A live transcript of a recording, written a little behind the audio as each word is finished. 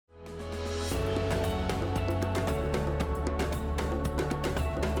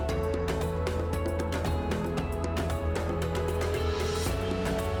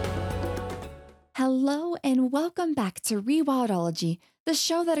Hello and welcome back to Rewildology, the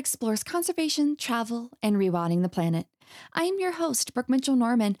show that explores conservation, travel, and rewilding the planet. I am your host, Brooke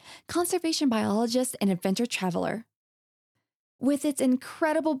Mitchell-Norman, conservation biologist and adventure traveler. With its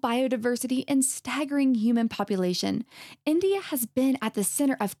incredible biodiversity and staggering human population, India has been at the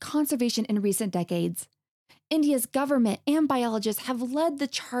center of conservation in recent decades. India's government and biologists have led the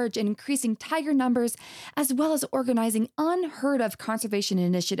charge in increasing tiger numbers, as well as organizing unheard of conservation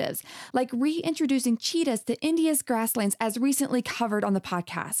initiatives, like reintroducing cheetahs to India's grasslands, as recently covered on the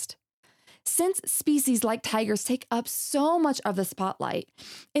podcast. Since species like tigers take up so much of the spotlight,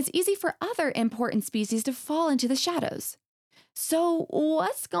 it's easy for other important species to fall into the shadows. So,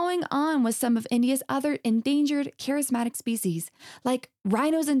 what's going on with some of India's other endangered charismatic species, like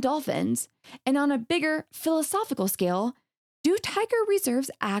rhinos and dolphins? And on a bigger philosophical scale, do tiger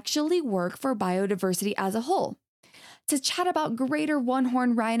reserves actually work for biodiversity as a whole? To chat about greater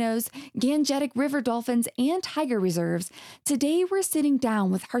one-horned rhinos, Gangetic river dolphins, and tiger reserves, today we're sitting down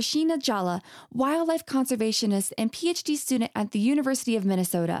with Harshini Jalla, wildlife conservationist and PhD student at the University of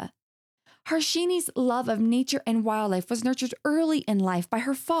Minnesota. Harshini's love of nature and wildlife was nurtured early in life by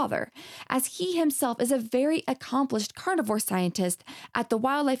her father, as he himself is a very accomplished carnivore scientist at the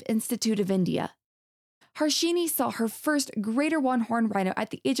Wildlife Institute of India. Harshini saw her first greater one-horned rhino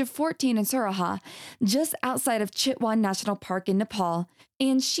at the age of 14 in Suraha, just outside of Chitwan National Park in Nepal,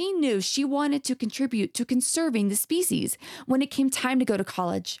 and she knew she wanted to contribute to conserving the species when it came time to go to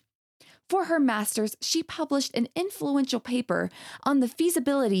college. For her master's, she published an influential paper on the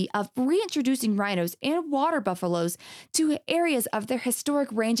feasibility of reintroducing rhinos and water buffaloes to areas of their historic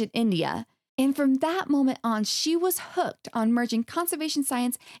range in India. And from that moment on, she was hooked on merging conservation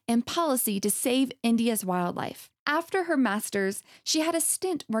science and policy to save India's wildlife. After her master's, she had a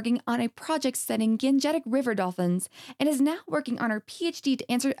stint working on a project studying Gangetic river dolphins and is now working on her PhD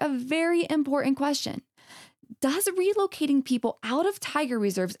to answer a very important question. Does relocating people out of tiger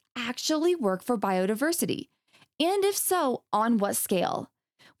reserves actually work for biodiversity? And if so, on what scale?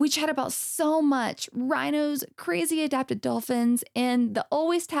 We chat about so much: rhinos, crazy adapted dolphins, and the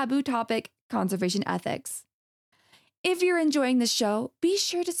always taboo topic, conservation ethics. If you're enjoying the show, be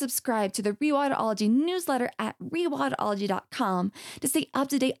sure to subscribe to the Rewildology newsletter at rewildology.com to stay up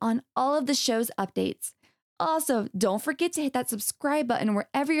to date on all of the show's updates. Also, don't forget to hit that subscribe button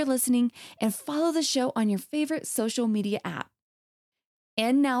wherever you're listening and follow the show on your favorite social media app.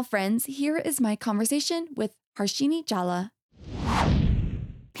 And now, friends, here is my conversation with Harshini Jalla.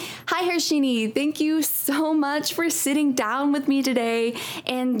 Hi, Harshini. Thank you so much for sitting down with me today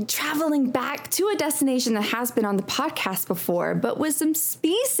and traveling back to a destination that has been on the podcast before, but with some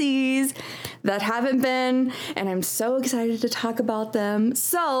species that haven't been, and I'm so excited to talk about them.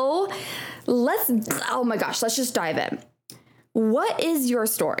 So let's just dive in. What is your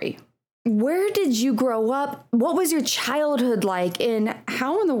story? Where did you grow up? What was your childhood like? And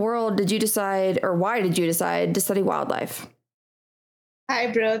how in the world did you decide, or why did you decide to study wildlife? Hi,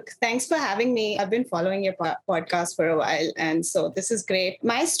 Brooke. Thanks for having me. I've been following your podcast for a while, and so this is great.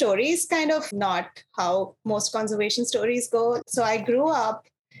 My story is kind of not how most conservation stories go. So I grew up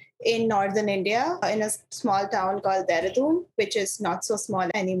in northern India in a small town called Dehradun, which is not so small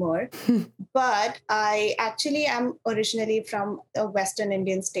anymore. But I actually am originally from the western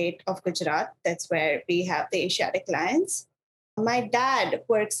Indian state of Gujarat. That's where we have the Asiatic lions. My dad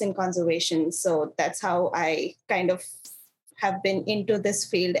works in conservation, so that's how I kind of have been into this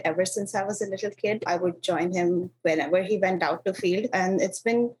field ever since I was a little kid. I would join him whenever he went out to field. And it's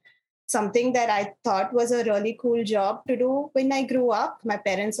been something that I thought was a really cool job to do when I grew up. My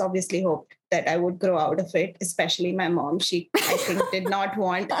parents obviously hoped that I would grow out of it, especially my mom. She, I think, did not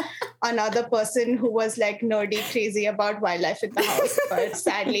want another person who was like nerdy crazy about wildlife in the house. But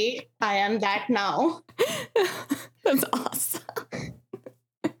sadly, I am that now. That's awesome.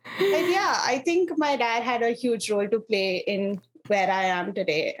 But yeah, I think my dad had a huge role to play in where I am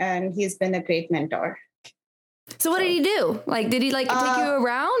today, and he's been a great mentor. So what did he do? Like, did he take you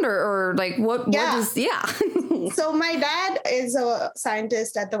around or like what? Yeah. Yeah. So my dad is a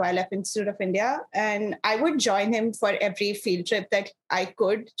scientist at the Wildlife Institute of India, and I would join him for every field trip that I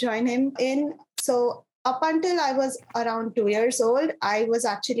could join him in. So up until I was around 2 years old, I was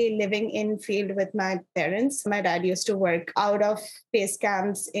actually living in field with my parents. My dad used to work out of base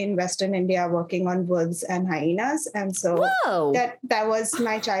camps in Western India, working on wolves and hyenas. And so that was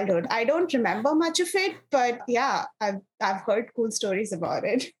my childhood. I don't remember much of it, but yeah, I've heard cool stories about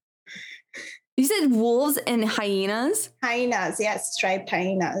it. You said wolves and hyenas? Hyenas, yes, striped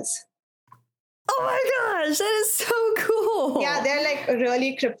hyenas. Oh my gosh, that is so cool. Yeah, they're like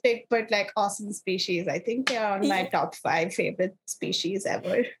really cryptic, but like awesome species. I think they're on my top 5 favorite species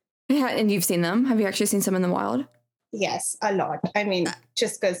ever. Yeah, and you've seen them? Have you actually seen some in the wild? Yes, a lot. I mean,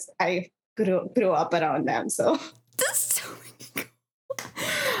 just because I grew up around them. So That's so cool.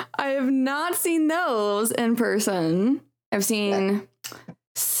 I have not seen those in person. I've seen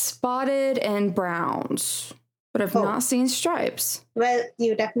spotted and browns, but I've not seen stripes. Well,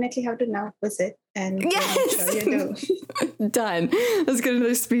 you definitely have to now visit, and yes, I'm sure you do. Done. Let's get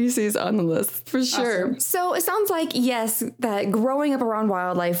another species on the list for sure. Awesome. So it sounds like, yes, that growing up around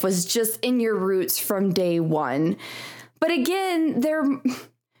wildlife was just in your roots from day one. But again, there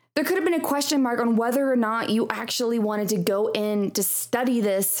could have been a question mark on whether or not you actually wanted to go in to study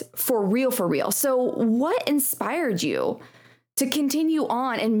this for real, for real. So what inspired you to continue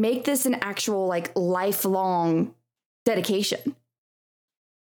on and make this an actual like lifelong dedication?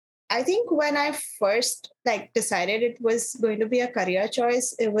 I think when I first decided it was going to be a career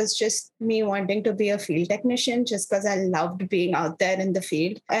choice, it was just me wanting to be a field technician just because I loved being out there in the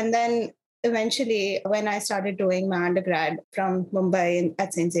field. And then eventually, when I started doing my undergrad from Mumbai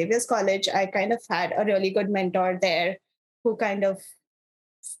at St. Xavier's College, I kind of had a really good mentor there who kind of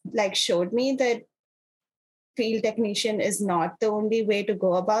showed me that field technician is not the only way to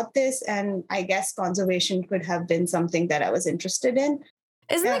go about this. And I guess conservation could have been something that I was interested in.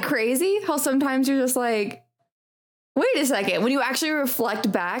 Isn't it crazy how sometimes you're just like, wait a second, when you actually reflect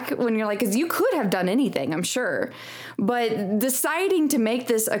back, when you're like, because you could have done anything, I'm sure, but deciding to make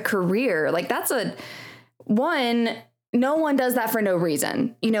this a career, like that's no one does that for no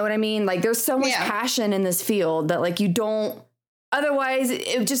reason. You know what I mean? Like there's so much passion in this field that like you don't, otherwise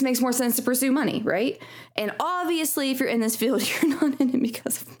it just makes more sense to pursue money, right? And obviously if you're in this field, you're not in it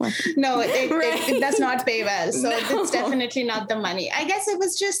because of money. No, it does not pay well. So it's definitely not the money. I guess it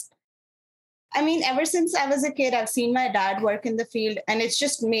was just, I mean, ever since I was a kid, I've seen my dad work in the field and it's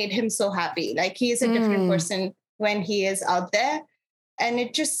just made him so happy. Like he is a different person when he is out there. And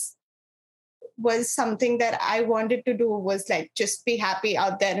it just was something that I wanted to do, was like just be happy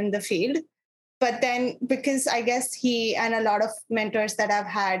out there in the field. But then because I guess he and a lot of mentors that I've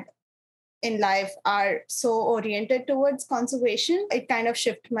had in life are so oriented towards conservation, it kind of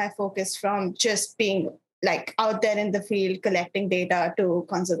shifted my focus from just being like out there in the field collecting data to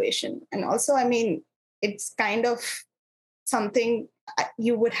conservation. And also, I mean, it's kind of something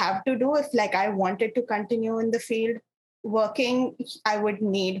you would have to do if like I wanted to continue in the field working. I would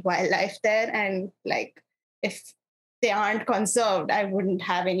need wildlife there. And like if they aren't conserved, I wouldn't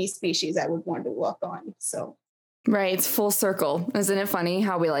have any species I would want to work on. So right, it's full circle. Isn't it funny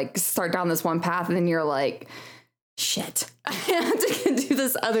how we like start down this one path and then you're like, shit, I have to do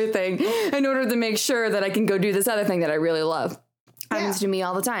this other thing in order to make sure that I can go do this other thing that I really love. Happens to me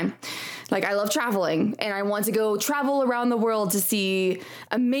all the time. Like I love traveling and I want to go travel around the world to see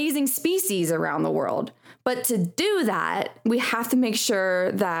amazing species around the world. But to do that, we have to make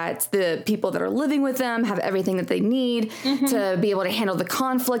sure that the people that are living with them have everything that they need to be able to handle the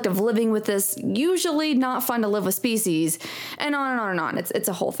conflict of living with this usually not fun to live with species, and on and on and on. It's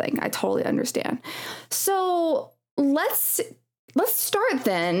a whole thing. I totally understand. So let's start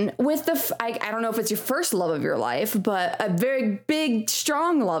then with I don't know if it's your first love of your life, but a very big,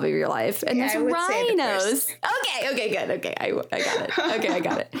 strong love of your life. And that's rhinos. Okay, good. Okay, I got it. Okay, I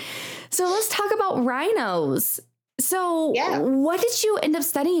got it. So let's talk about rhinos. So what did you end up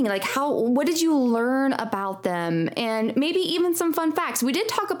studying? Like what did you learn about them? And maybe even some fun facts. We did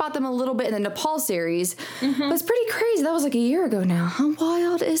talk about them a little bit in the Nepal series, but it's pretty crazy. That was like a year ago now. How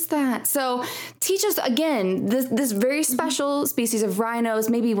wild is that? So teach us again, this very special species of rhinos,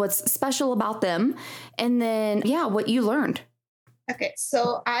 maybe what's special about them, and then, what you learned. Okay,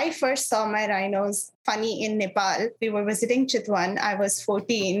 so I first saw my rhinos funny in Nepal. We were visiting Chitwan. I was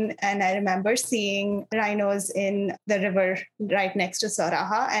 14 and I remember seeing rhinos in the river right next to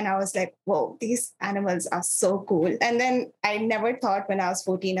Sauraha. And I was like, whoa, these animals are so cool. And then I never thought when I was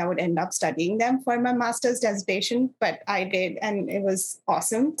 14 I would end up studying them for my master's dissertation, but I did and it was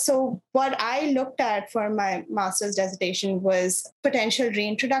awesome. So what I looked at for my master's dissertation was potential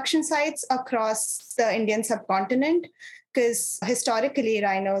reintroduction sites across the Indian subcontinent. Because historically,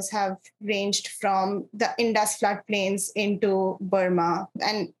 rhinos have ranged from the Indus floodplains into Burma.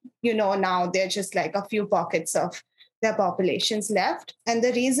 And, now they're just like a few pockets of their populations left. And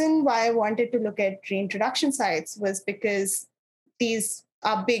the reason why I wanted to look at reintroduction sites was because these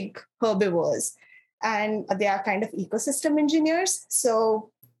are big herbivores and they are kind of ecosystem engineers.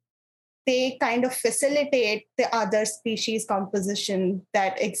 So they kind of facilitate the other species composition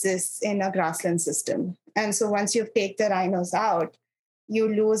that exists in a grassland system. And so once you take the rhinos out, you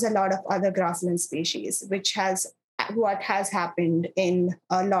lose a lot of other grassland species, which has what has happened in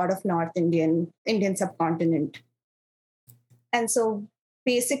a lot of Indian subcontinent. And so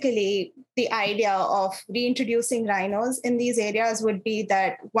basically the idea of reintroducing rhinos in these areas would be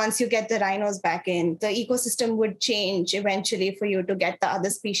that once you get the rhinos back in, the ecosystem would change eventually for you to get the other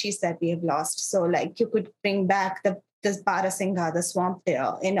species that we have lost. So like you could bring back this Barasingha, the swamp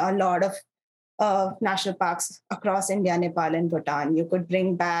deer, in a lot of national parks across India, Nepal, and Bhutan. You could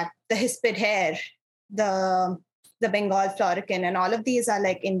bring back the hispid hare, the Bengal florican, and all of these are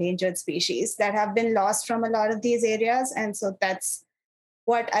like endangered species that have been lost from a lot of these areas. And so that's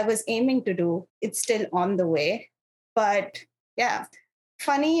what I was aiming to do. It's still on the way. But yeah,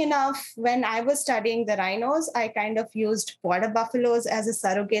 funny enough, when I was studying the rhinos, I kind of used border buffaloes as a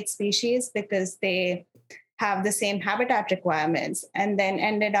surrogate species because they have the same habitat requirements, and then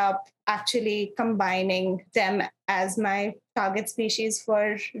ended up actually combining them as my target species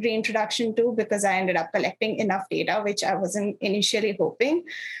for reintroduction too, because I ended up collecting enough data, which I wasn't initially hoping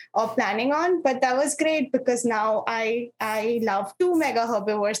or planning on. But that was great because now I love 2 mega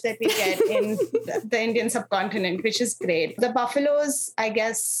herbivores that we get in the Indian subcontinent, which is great. The buffaloes, I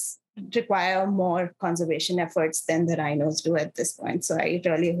guess, require more conservation efforts than the rhinos do at this point. So I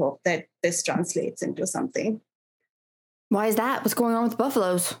really hope that this translates into something. Why is that? What's going on with the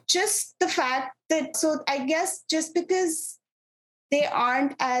buffaloes? Just the fact that, so I guess just because they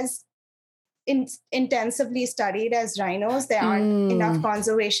aren't as intensively studied as rhinos, there aren't enough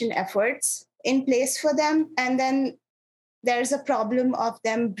conservation efforts in place for them. And then there's a problem of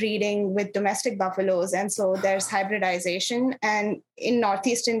them breeding with domestic buffaloes. And so there's hybridization. And in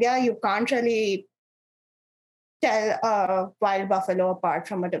Northeast India, you can't really tell a wild buffalo apart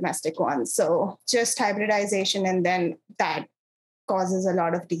from a domestic one. So just hybridization, and then that causes a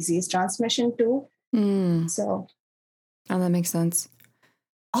lot of disease transmission too. So. Oh, that makes sense.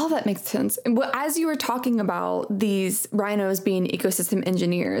 All that makes sense. As you were talking about these rhinos being ecosystem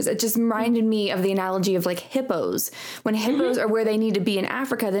engineers, it just reminded me of the analogy of like hippos. When hippos are where they need to be in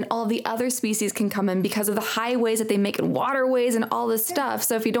Africa, then all the other species can come in because of the highways that they make in waterways and all this stuff.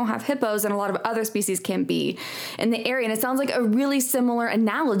 So if you don't have hippos, then a lot of other species can't be in the area. And it sounds like a really similar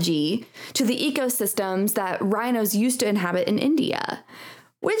analogy to the ecosystems that rhinos used to inhabit in India,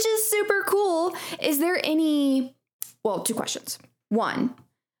 which is super cool. Is there any, well, 2 questions. 1,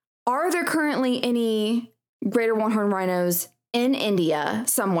 are there currently any greater one-horned rhinos in India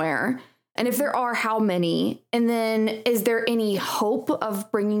somewhere? And if there are, how many? And then is there any hope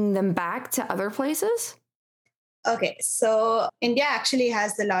of bringing them back to other places? Okay, so India actually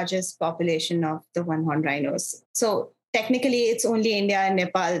has the largest population of the one-horned rhinos. So technically, it's only India and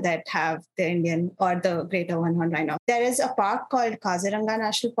Nepal that have the Indian or the greater one-horned rhino. There is a park called Kaziranga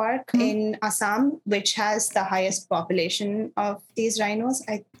National Park in Assam, which has the highest population of these rhinos.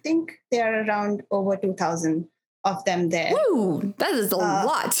 I think there are around over 2,000 of them there. Ooh, that is a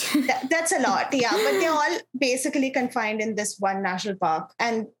lot. That's a lot, yeah. But they're all basically confined in this one national park.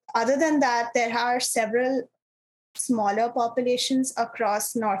 And other than that, there are several smaller populations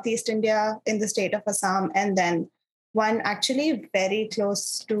across Northeast India in the state of Assam, and then one actually very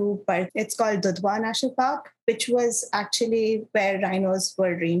close to Perth. It's called Dudhwa National Park, which was actually where rhinos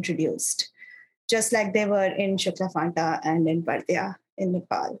were reintroduced, just like they were in Shukla Phanta and in Bardea in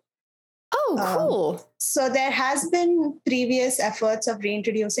Nepal. Oh, cool. So there has been previous efforts of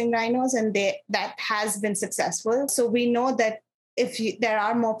reintroducing rhinos, and that has been successful. So we know that there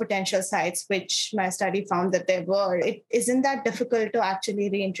are more potential sites, which my study found that there were, it isn't that difficult to actually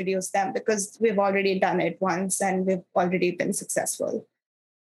reintroduce them because we've already done it once and we've already been successful.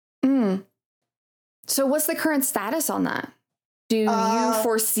 So what's the current status on that? Do you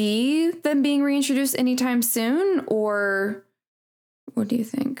foresee them being reintroduced anytime soon, or what do you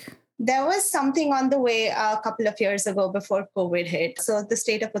think? There was something on the way a couple of years ago before COVID hit. So the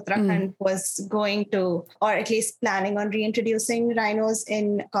state of Uttarakhand was going to, or at least planning on reintroducing rhinos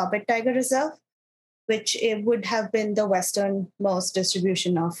in Corbett Tiger Reserve, which it would have been the westernmost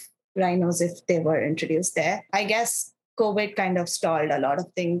distribution of rhinos if they were introduced there. I guess COVID kind of stalled a lot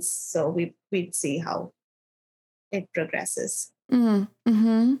of things. So we'd see how it progresses. And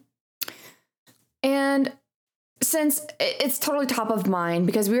since it's totally top of mind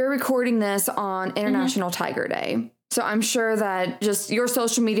because we were recording this on International Tiger Day, so I'm sure that just your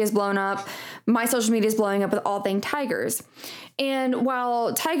social media is blown up. My social media is blowing up with all things tigers. And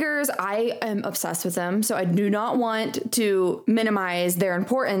while tigers, I am obsessed with them. So I do not want to minimize their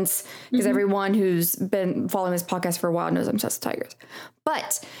importance because everyone who's been following this podcast for a while knows I'm obsessed with tigers.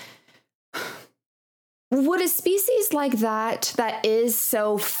 But would a species like that is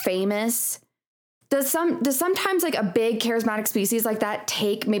so famous, does sometimes like a big charismatic species like that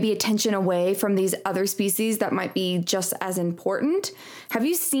take maybe attention away from these other species that might be just as important? Have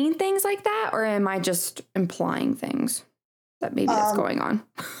you seen things like that, or am I just implying things? that maybe that's going on.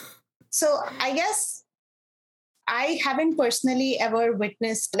 So I guess I haven't personally ever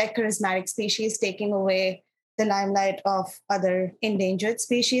witnessed like charismatic species taking away the limelight of other endangered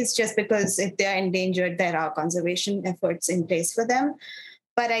species, just because if they're endangered, there are conservation efforts in place for them.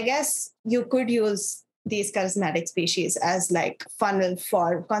 But I guess you could use these charismatic species as like funnel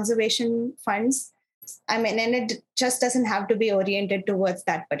for conservation funds. I mean, and it just doesn't have to be oriented towards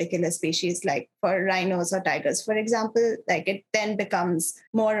that particular species. Like for rhinos or tigers, for example, like it then becomes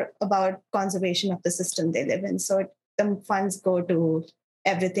more about conservation of the system they live in. So the funds go to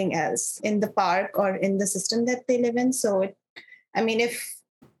everything else in the park or in the system that they live in. So if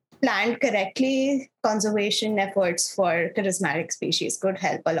planned correctly, conservation efforts for charismatic species could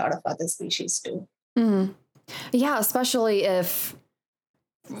help a lot of other species too. Mm. Yeah, especially if,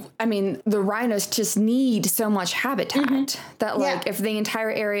 the rhinos just need so much habitat that if the entire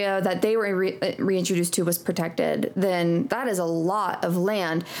area that they were reintroduced to was protected, then that is a lot of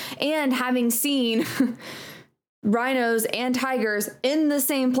land. And having seen rhinos and tigers in the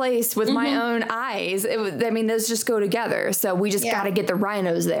same place with my own eyes, those just go together. So we just got to get the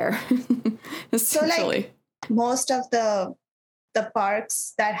rhinos there. So like most of the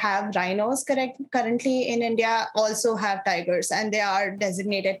parks that have rhinos currently in India also have tigers, and they are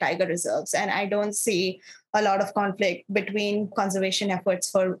designated tiger reserves. And I don't see a lot of conflict between conservation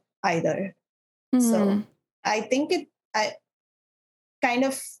efforts for either. So I think it kind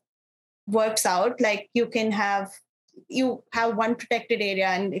of works out. Like you have one protected area,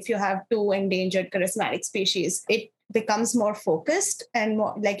 and if you have two endangered charismatic species, it becomes more focused and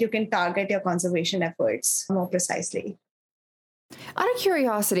more like you can target your conservation efforts more precisely. Out of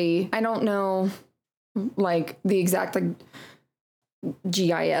curiosity, I don't know like the exact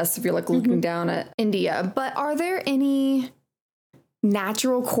GIS if you're like looking down at India, but are there any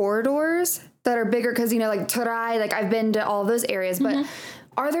natural corridors that are bigger? Because like Tarai, like I've been to all those areas, but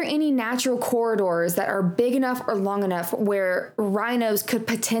are there any natural corridors that are big enough or long enough where rhinos could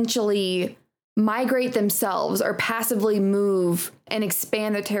potentially migrate themselves or passively move and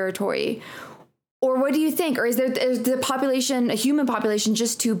expand their territory? Or what do you think? Or is the human population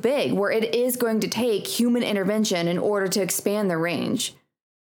just too big where it is going to take human intervention in order to expand the range?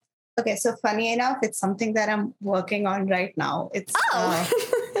 Okay, so funny enough, it's something that I'm working on right now. It's I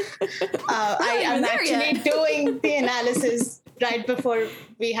am actually doing the analysis right before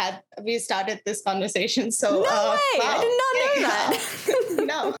we started this conversation. So no way! Wow. I did not know that.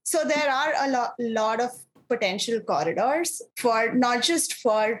 No. So there are a lot of potential corridors for not just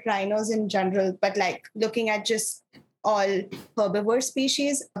for rhinos in general, but like looking at just all herbivore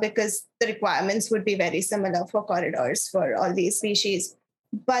species, because the requirements would be very similar for corridors for all these species.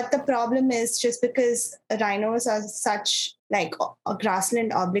 But the problem is just because rhinos are such like a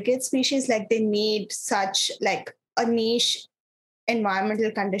grassland obligate species, like they need such like a niche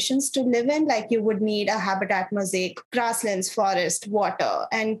environmental conditions to live in. Like you would need a habitat mosaic, grasslands, forest, water.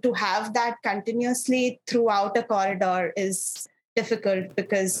 And to have that continuously throughout a corridor is difficult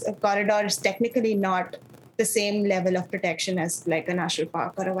because a corridor is technically not the same level of protection as like a national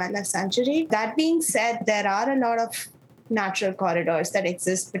park or a wildlife sanctuary. That being said, there are a lot of natural corridors that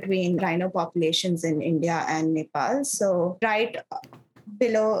exist between rhino populations in India and Nepal. So right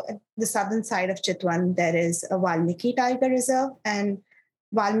below the southern side of Chitwan, there is a Valmiki Tiger Reserve, and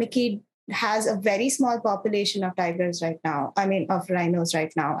Valmiki has a very small population of tigers right now. Of rhinos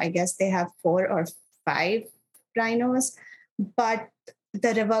right now. I guess they have 4 or 5 rhinos, but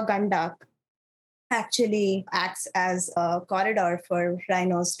the river Gandak actually acts as a corridor for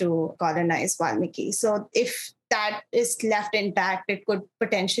rhinos to colonize Valmiki. So if that is left intact, it could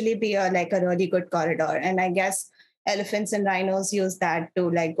potentially be a really good corridor. And I guess elephants and rhinos use that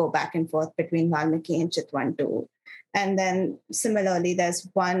to like go back and forth between Valmiki and Chitwan too. And then similarly, there's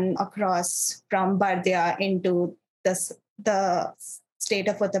one across from Bardia into the state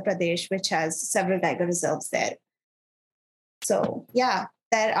of Uttar Pradesh, which has several tiger reserves there. So yeah,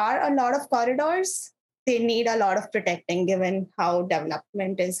 there are a lot of corridors. They need a lot of protecting given how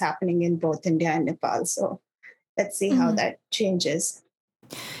development is happening in both India and Nepal. So let's see how that changes.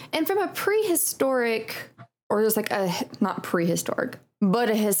 And from a prehistoric, or just like not prehistoric, but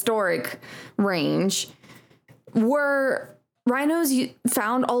a historic range, were rhinos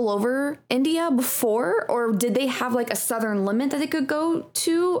found all over India before, or did they have like a southern limit that they could go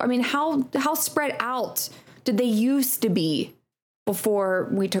to? How spread out did they used to be before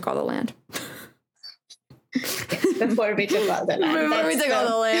we took all the land? Before we took all the land. Before we took all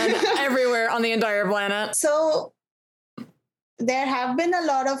the land everywhere on the entire planet. So there have been a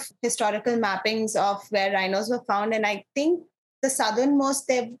lot of historical mappings of where rhinos were found. And I think the southernmost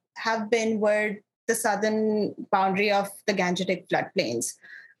they have been were the southern boundary of the Gangetic floodplains.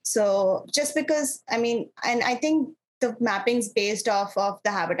 So just because, and I think the mapping's based off of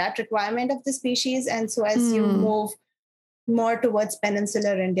the habitat requirement of the species. And so as you move more towards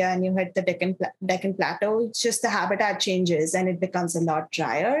peninsular India and you hit the Deccan Plateau, it's just the habitat changes and it becomes a lot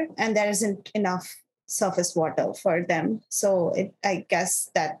drier and there isn't enough surface water for them. So I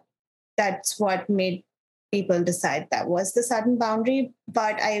guess that's what made people decide that was the southern boundary.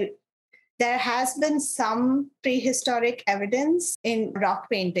 But there has been some prehistoric evidence in rock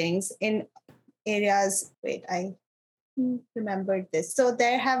paintings in areas. Wait, I remembered this. So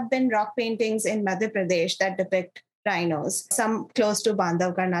there have been rock paintings in Madhya Pradesh that depict rhinos, some close to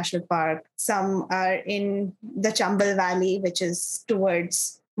Bandhavgarh National Park, some are in the Chambal Valley, which is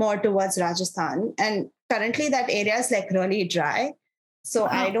more towards Rajasthan. And currently that area is like really dry. So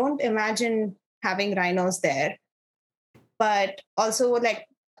I don't imagine having rhinos there. But also like,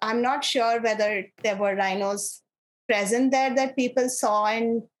 I'm not sure whether there were rhinos present there that people saw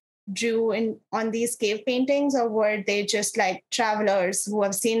and drew on these cave paintings, or were they just like travelers who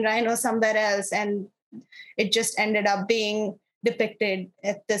have seen rhinos somewhere else and it just ended up being depicted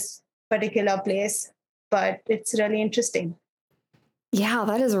at this particular place. But it's really interesting. Yeah,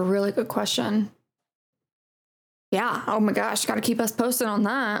 that is a really good question. Yeah. Oh my gosh. Got to keep us posted on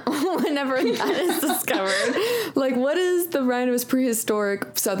that whenever that is discovered. Like, what is the rhino's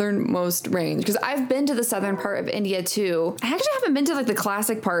prehistoric southernmost range? Because I've been to the southern part of India too. I actually haven't been to like the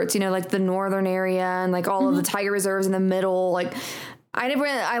classic parts, like the northern area and like all of the tiger reserves in the middle. Like, I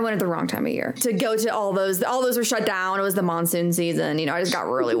went at the wrong time of year to go to all those. All those were shut down. It was the monsoon season. I just got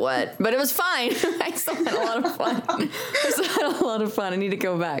really wet, but it was fine. I still had a lot of fun. I need to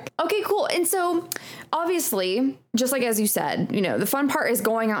go back. Okay, cool. And so obviously, just like as you said, the fun part is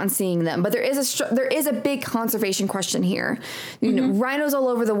going out and seeing them, but there is a big conservation question here. Rhinos all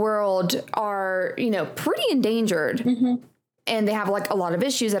over the world are, pretty endangered. And they have like a lot of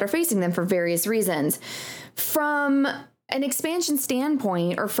issues that are facing them for various reasons. From an expansion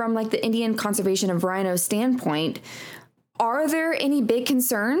standpoint, or from like the Indian conservation of rhino standpoint, are there any big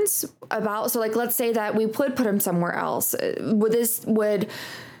concerns about, so like, let's say that we would put them somewhere else. Would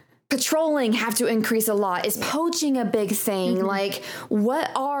patrolling have to increase a lot? Is poaching a big thing? Like,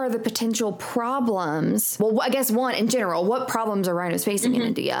 what are the potential problems? Well, I guess one, in general, what problems are rhinos facing in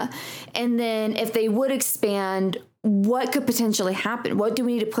India? And then if they would expand, what could potentially happen? What do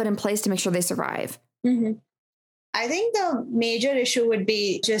we need to put in place to make sure they survive? I think the major issue would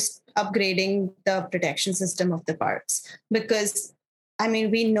be just upgrading the protection system of the parks, because,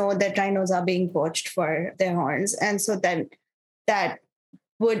 we know that rhinos are being poached for their horns. And so then that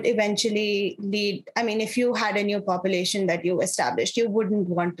would eventually lead, if you had a new population that you established, you wouldn't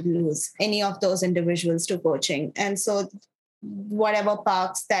want to lose any of those individuals to poaching. And so whatever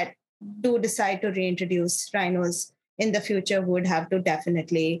parks that do decide to reintroduce rhinos in the future would have to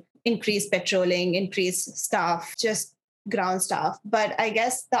definitely increase patrolling, increase staff, just ground staff. But I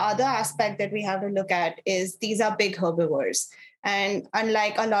guess the other aspect that we have to look at is these are big herbivores. And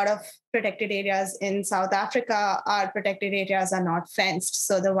unlike a lot of protected areas in South Africa, our protected areas are not fenced.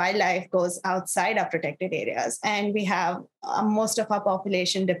 So the wildlife goes outside our protected areas. And we have most of our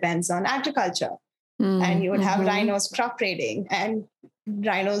population depends on agriculture. And you would have rhinos crop raiding, and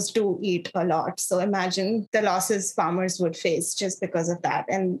rhinos do eat a lot. So imagine the losses farmers would face just because of that.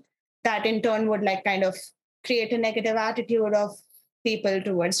 And that in turn would like kind of create a negative attitude of people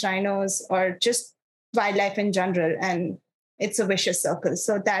towards rhinos or just wildlife in general. And it's a vicious circle.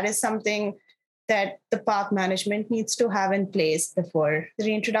 So that is something that the park management needs to have in place before the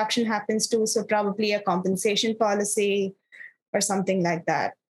reintroduction happens too. So probably a compensation policy or something like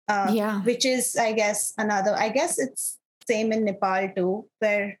that. Which is, I guess it's same in Nepal too,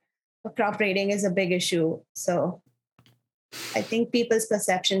 where crop raiding is a big issue. So I think people's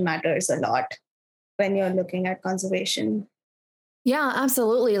perception matters a lot when you're looking at conservation. Yeah,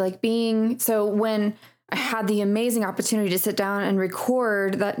 absolutely. So when I had the amazing opportunity to sit down and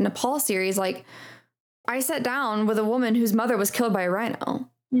record that Nepal series, like, I sat down with a woman whose mother was killed by a rhino.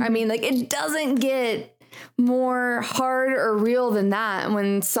 It doesn't get more hard or real than that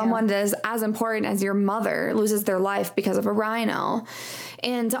when someone is as important as your mother loses their life because of a rhino.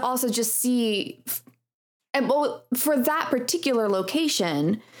 And to also just see, for that particular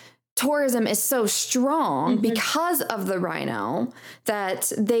location, tourism is so strong because of the rhino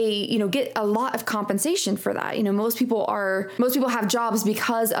that they, you know, get a lot of compensation for that. You know, most people have jobs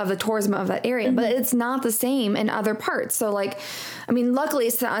because of the tourism of that area, but it's not the same in other parts. So like, I mean, luckily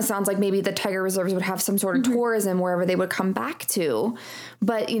it sounds like maybe the tiger reserves would have some sort of tourism wherever they would come back to.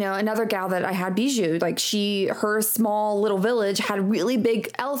 But, you know, another gal that I had, Bijou, like her small little village had really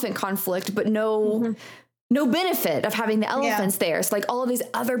big elephant conflict, but no benefit of having the elephants there. So like all of these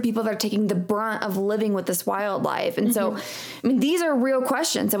other people that are taking the brunt of living with this wildlife. And so, I mean, these are real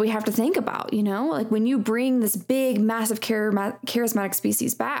questions that we have to think about, you know, like when you bring this big, massive, charismatic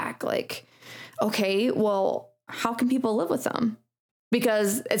species back, like, okay, well, how can people live with them?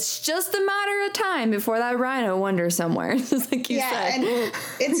 Because it's just a matter of time before that rhino wanders somewhere, just like you said. And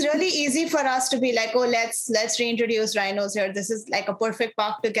it's really easy for us to be like, oh, let's reintroduce rhinos here. This is like a perfect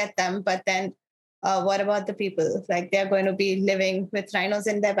park to get them. But then what about the people? Like they're going to be living with rhinos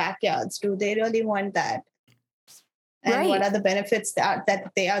in their backyards. Do they really want that? And what are the benefits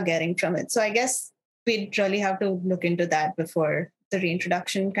that they are getting from it? So I guess we'd really have to look into that before the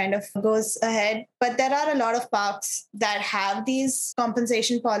reintroduction kind of goes ahead. But there are a lot of parks that have these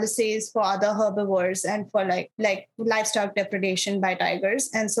compensation policies for other herbivores and for like livestock depredation by tigers.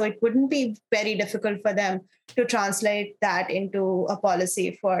 And so it wouldn't be very difficult for them to translate that into a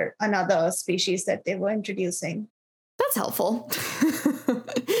policy for another species that they were introducing. That's helpful.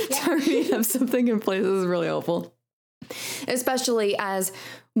 To already have something in place is really helpful. Especially as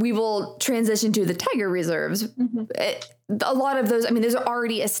we will transition to the tiger reserves. A lot of those, I mean, those are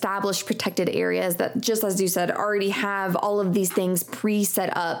already established protected areas that, just as you said, already have all of these things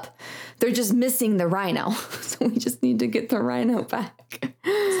pre-set up. They're just missing the rhino. So we just need to get the rhino back.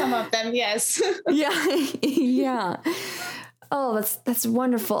 Some of them, yes. Yeah. Oh, that's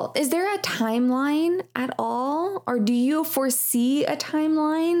wonderful. Is there a timeline at all? Or do you foresee a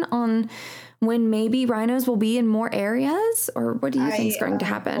timeline on when maybe rhinos will be in more areas? Or what do you think is going to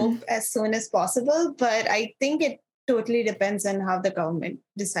happen? I hope as soon as possible, but I think it totally depends on how the government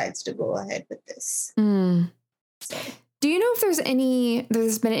decides to go ahead with this. So. Do you know if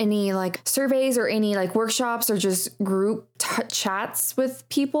there's been any like surveys or any like workshops or just group chats with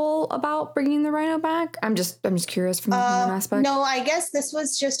people about bringing the rhino back? I'm just curious from the human aspect. No, I guess this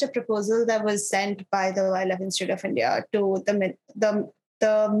was just a proposal that was sent by the Wildlife Institute of India to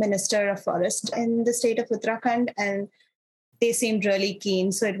the Minister of Forest in the state of Uttarakhand, and they seemed really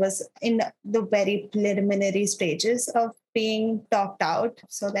keen. So it was in the very preliminary stages of being talked out.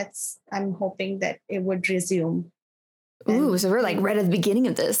 So I'm hoping that it would resume. Ooh, so we're like right at the beginning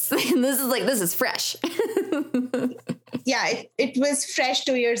of this. And this is fresh. Yeah, it was fresh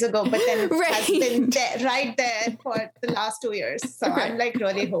 2 years ago, but then has been right there for the last 2 years. So I'm like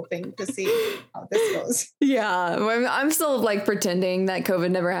really hoping to see how this goes. Yeah, I'm still like pretending that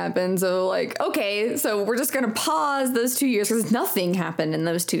COVID never happened. So like, okay, so we're just going to pause those 2 years because nothing happened in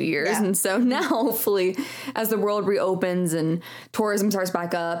those 2 years. Yeah. And so now hopefully as the world reopens and tourism starts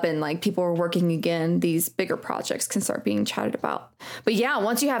back up and like people are working again, these bigger projects can start being chatted about. But yeah,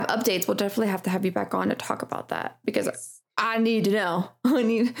 once you have updates, we'll definitely have to have you back on to talk about that because I need to know.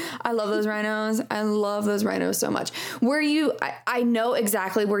 I love those rhinos. I love those rhinos so much. I know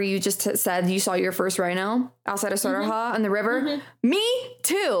exactly where you just said you saw your first rhino outside of Soraha on the river. Me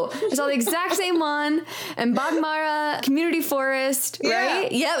too. I saw the exact same one in Bagmara Community Forest,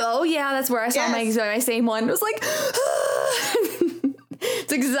 right? Yeah. Oh yeah. That's where I saw my same one. It was like,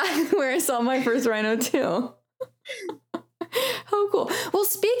 it's exactly where I saw my first rhino too. How cool. Well,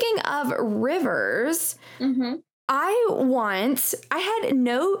 speaking of rivers, I had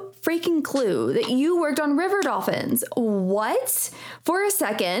no freaking clue that you worked on river dolphins. What? For a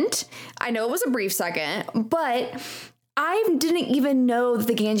second, I know it was a brief second, but I didn't even know that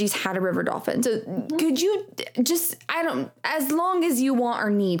the Ganges had a river dolphin. So could you as long as you want or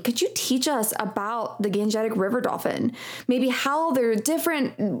need, could you teach us about the Gangetic river dolphin? Maybe how they're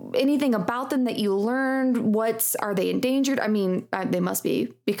different, anything about them that you learned? Are they endangered? I mean, they must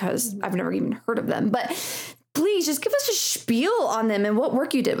be because I've never even heard of them, but please just give us a spiel on them and what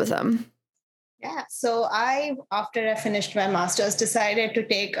work you did with them. Yeah. So after I finished my master's, decided to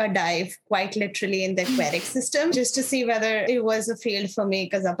take a dive quite literally in the aquatic system just to see whether it was a field for me.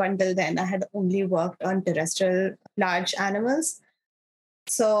 Because up until then, I had only worked on terrestrial large animals.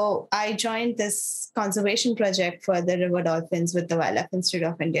 So I joined this conservation project for the river dolphins with the Wildlife Institute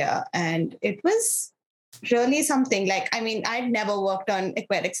of India. And it was really something. I'd never worked on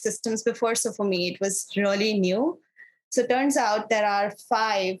aquatic systems before. So for me, it was really new. So it turns out there are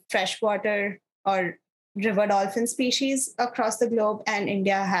 5 freshwater or river dolphin species across the globe, and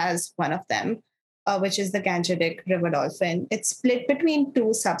India has one of them. which is the Gangetic river dolphin. It's split between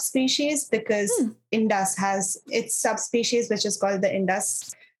two subspecies because Indus has its subspecies, which is called the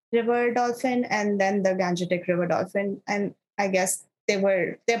Indus river dolphin, and then the Gangetic river dolphin. And I guess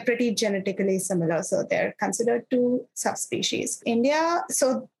they're pretty genetically similar, so they're considered two subspecies. India,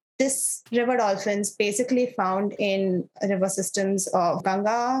 so this river dolphins basically found in river systems of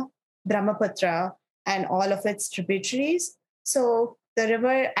Ganga, Brahmaputra, and all of its tributaries. So the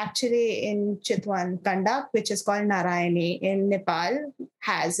river actually in Chitwan, Gandak, which is called Narayani in Nepal,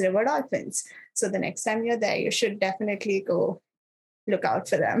 has river dolphins. So the next time you're there, you should definitely go look out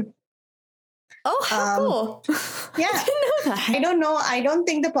for them. Oh, how cool. Yeah. I didn't know that. I don't know. I don't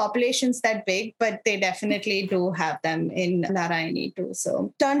think the population's that big, but they definitely do have them in Narayani too.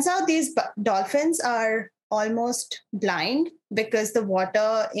 So turns out these dolphins are almost blind because the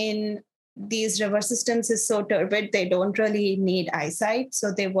water in these river systems is so turbid, they don't really need eyesight.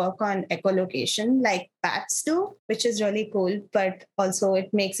 So they work on echolocation like bats do, which is really cool. But also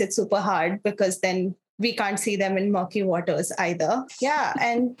it makes it super hard because then we can't see them in murky waters either. Yeah.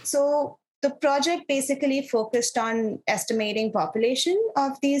 And so the project basically focused on estimating population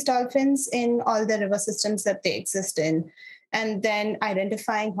of these dolphins in all the river systems that they exist in, and then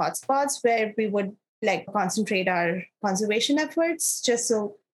identifying hotspots where we would concentrate our conservation efforts just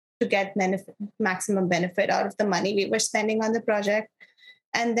so to get maximum benefit out of the money we were spending on the project.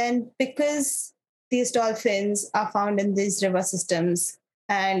 And then because these dolphins are found in these river systems,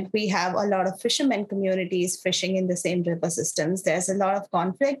 and we have a lot of fishermen communities fishing in the same river systems, there's a lot of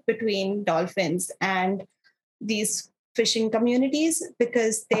conflict between dolphins and these fishing communities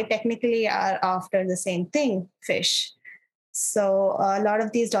because they technically are after the same thing, fish. So a lot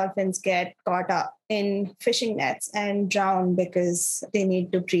of these dolphins get caught up in fishing nets and drown because they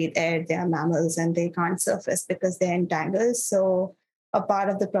need to breathe air. They are mammals and they can't surface because they're entangled. So a part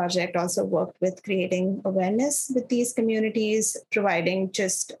of the project also worked with creating awareness with these communities, providing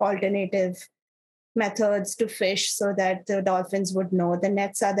just alternative methods to fish so that the dolphins would know the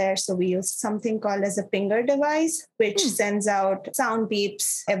nets are there. So we used something called as a pinger device, which sends out sound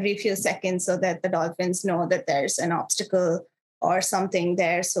beeps every few seconds so that the dolphins know that there's an obstacle or something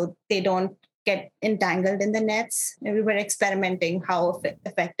there so they don't get entangled in the nets. And we were experimenting how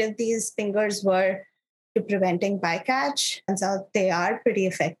effective these pingers were to preventing bycatch. And so they are pretty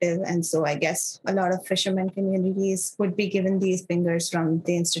effective. And so I guess a lot of fishermen communities would be given these pingers from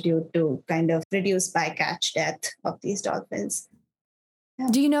the Institute to kind of reduce bycatch death of these dolphins. Yeah.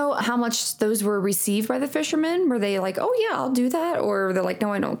 Do you know how much those were received by the fishermen? Were they like, oh yeah, I'll do that? Or they're like,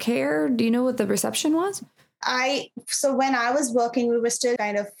 no, I don't care. Do you know what the reception was? So when I was working, we were still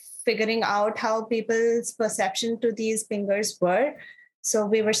kind of figuring out how people's perception to these pingers were. So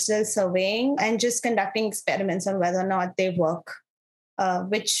we were still surveying and just conducting experiments on whether or not they work,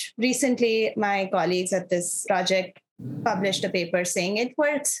 which recently my colleagues at this project published a paper saying it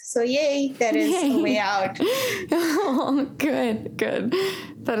works. So yay, there is a way out. Oh, good.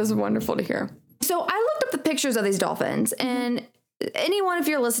 That is wonderful to hear. So I looked up the pictures of these dolphins, and anyone, if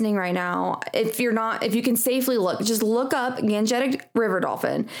you're listening right now, if you can safely just look up Gangetic river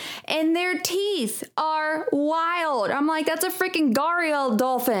dolphin, and their teeth are wild. I'm like, that's a freaking gharial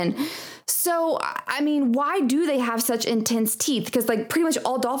dolphin. So, I mean, why do they have such intense teeth? Because pretty much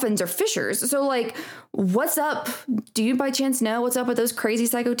all dolphins are fishers. So what's up? Do you by chance know what's up with those crazy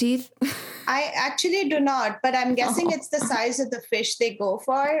psycho teeth? I actually do not, but I'm guessing it's the size of the fish they go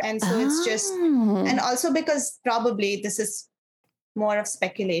for. And so it's just, and also because probably this is more of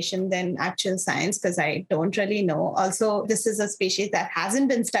speculation than actual science because I don't really know. Also, this is a species that hasn't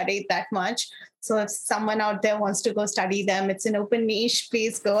been studied that much. So if someone out there wants to go study them, it's an open niche,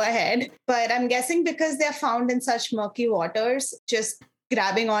 please go ahead. But I'm guessing because they're found in such murky waters, just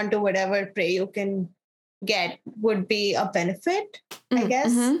grabbing onto whatever prey you can get would be a benefit, I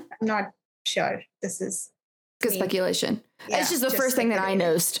guess. I'm not sure. This is good speculation. Yeah, it's just the first thing that I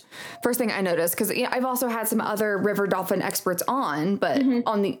noticed. Because I've also had some other river dolphin experts on, but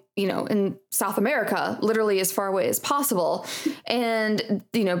on the, in South America, literally as far away as possible. And,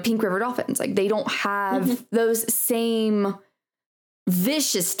 pink river dolphins, they don't have those same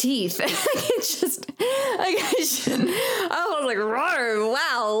vicious teeth. It's just, I was like,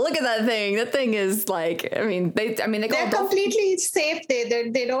 wow, look at that thing. That thing is they're completely safe.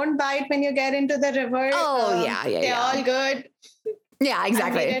 They don't bite when you get into the river. Oh, yeah. They're all good. Yeah,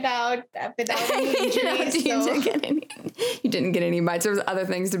 exactly. I made it out without any injuries. You didn't get any bites. There was other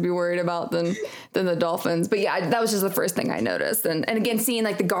things to be worried about than the dolphins. But yeah, that was just the first thing I noticed. And again, seeing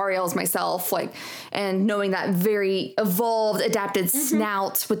like the gharials myself, like, and knowing that very evolved, adapted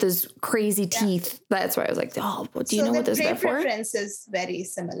snout with those crazy teeth. That's why I was like, oh, well, do you know what those are for? The prey preference is very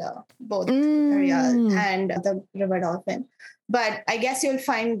similar, both gharial and the river dolphin. But I guess you'll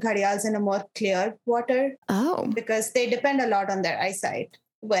find gharials in a more clear water. Oh. Because they depend a lot on their eyesight.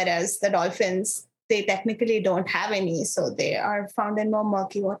 Whereas the dolphins, they technically don't have any. So they are found in more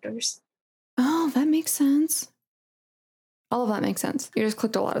murky waters. Oh, that makes sense. All of that makes sense. You just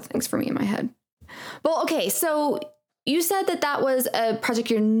clicked a lot of things for me in my head. Well, okay. So you said that was a project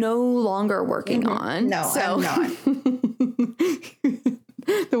you're no longer working on. No, so. I'm not.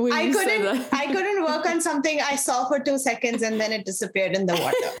 I couldn't work on something I saw for 2 seconds and then it disappeared in the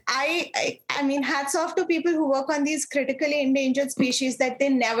water. I mean, hats off to people who work on these critically endangered species that they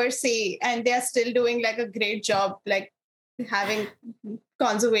never see, and they're still doing like a great job, like having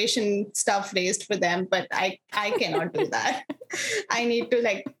conservation stuff raised for them. But I cannot do that. I need to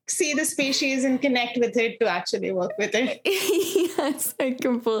like see the species and connect with it to actually work with it. Yes, I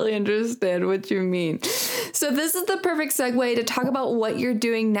completely understand what you mean. So this is the perfect segue to talk about what you're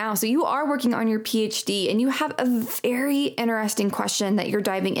doing now. So you are working on your PhD and you have a very interesting question that you're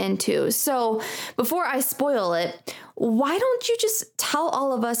diving into. So before I spoil it, why don't you just tell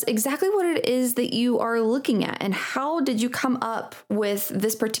all of us exactly what it is that you are looking at and how did you come up with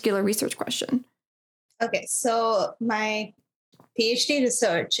this particular research question? Okay, so my PhD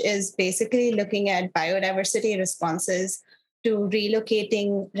research is basically looking at biodiversity responses to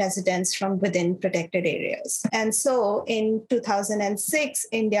relocating residents from within protected areas. And so in 2006,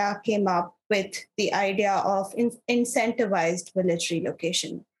 India came up with the idea of incentivized village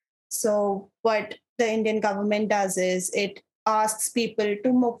relocation. So what the Indian government does is it asks people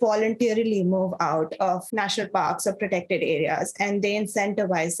to voluntarily move out of national parks or protected areas, and they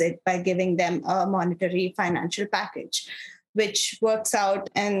incentivize it by giving them a monetary financial package, which works out.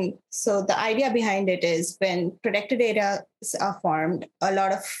 And so the idea behind it is when protected areas are formed, a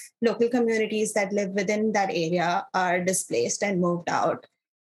lot of local communities that live within that area are displaced and moved out.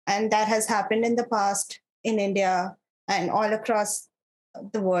 And that has happened in the past in India and all across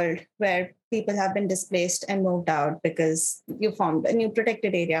the world, where people have been displaced and moved out because you formed a new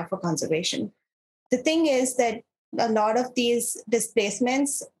protected area for conservation. The thing is that a lot of these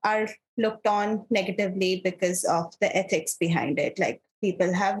displacements are looked on negatively because of the ethics behind it. Like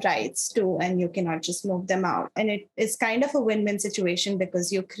people have rights too, and you cannot just move them out. And it is kind of a win-win situation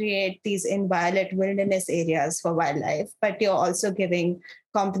because you create these inviolate wilderness areas for wildlife, but you're also giving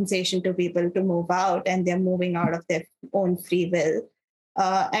compensation to people to move out, and they're moving out of their own free will.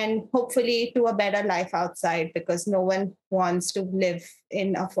 And hopefully to a better life outside, because no one wants to live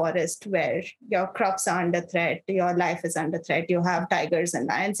in a forest where your crops are under threat, your life is under threat, you have tigers and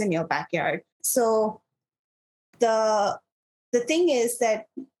lions in your backyard. So the thing is that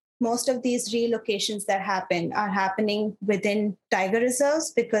most of these relocations that happen are happening within tiger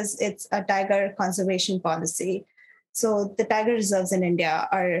reserves because it's a tiger conservation policy. So the tiger reserves in India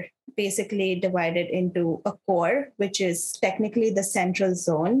are basically divided into a core, which is technically the central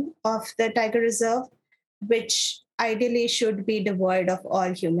zone of the tiger reserve, which ideally should be devoid of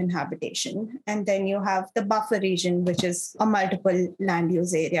all human habitation. And then you have the buffer region, which is a multiple land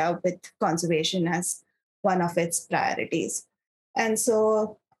use area with conservation as one of its priorities. And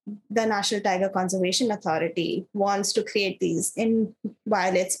so the National Tiger Conservation Authority wants to create these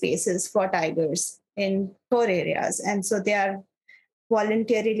inviolate spaces for tigers in core areas. And so they are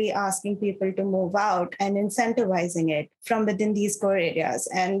voluntarily asking people to move out and incentivizing it from within these core areas.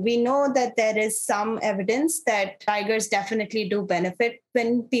 And we know that there is some evidence that tigers definitely do benefit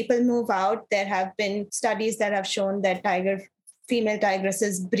when people move out. There have been studies that have shown that female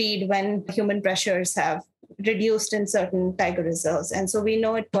tigresses breed when human pressures have reduced in certain tiger reserves. And so we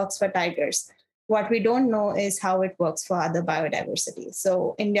know it works for tigers. What we don't know is how it works for other biodiversity.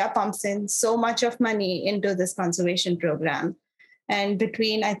 So India pumps in so much of money into this conservation program. And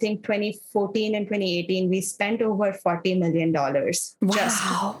between, I think, 2014 and 2018, we spent over $40 million just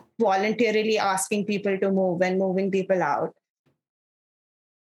voluntarily asking people to move and moving people out.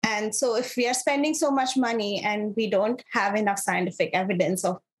 And so if we are spending so much money and we don't have enough scientific evidence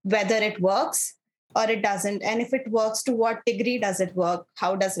of whether it works or it doesn't, and if it works, to what degree does it work?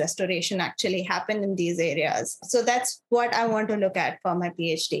 How does restoration actually happen in these areas? So that's what I want to look at for my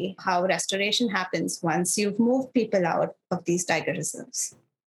PhD, how restoration happens once you've moved people out of these tiger reserves.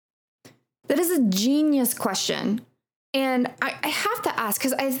 That is a genius question. And I have to ask,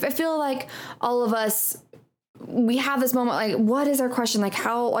 because I feel like all of us, we have this moment, like, what is our question? Like,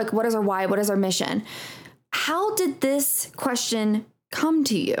 how, like, what is our why? What is our mission? How did this question come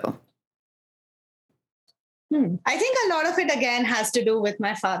to you? I think a lot of it, again, has to do with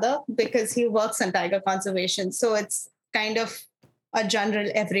my father because he works on tiger conservation. So it's kind of a general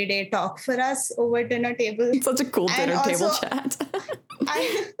everyday talk for us over dinner table. It's such a cool dinner table chat.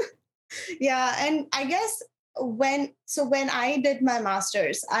 Yeah. And I guess when I did my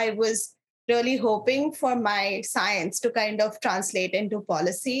master's, I was really hoping for my science to kind of translate into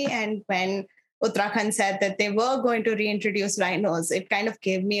policy. And when Uttarakhand said that they were going to reintroduce rhinos, it kind of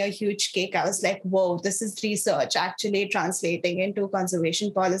gave me a huge kick. I was like, whoa, this is research actually translating into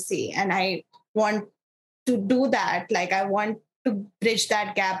conservation policy. And I want to do that. Like, I want to bridge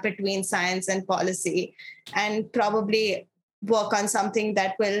that gap between science and policy and probably work on something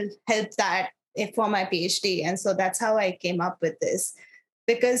that will help that for my PhD. And so that's how I came up with this,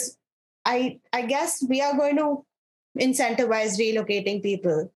 because I guess we are going to incentivize relocating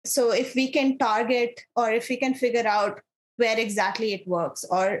people. So if we can target, or if we can figure out where exactly it works,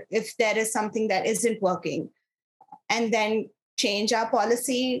 or if there is something that isn't working, and then change our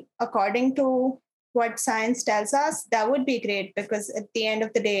policy according to what science tells us, that would be great, because at the end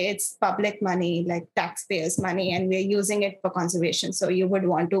of the day, it's public money, like taxpayers' money, and we're using it for conservation. So you would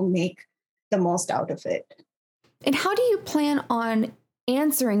want to make the most out of it. And how do you plan on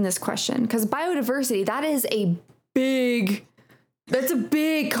answering this question? Because biodiversity, that's a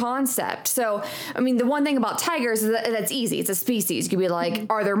big concept. So, I mean, the one thing about tigers is that's easy. It's a species. You could be like,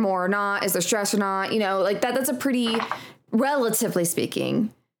 are there more or not? Is there stress or not? You know, like that's a pretty, relatively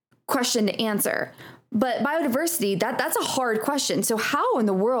speaking, question to answer. But biodiversity, that's a hard question. So how in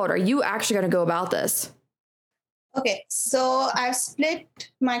the world are you actually going to go about this? Okay, so I've split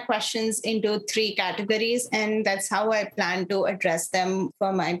my questions into 3 categories, and that's how I plan to address them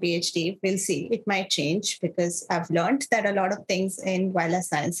for my PhD. We'll see. It might change because I've learned that a lot of things in wildlife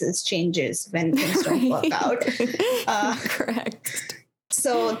sciences changes when things don't work out. Correct.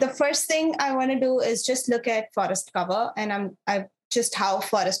 So the first thing I want to do is just look at forest cover, and I've just how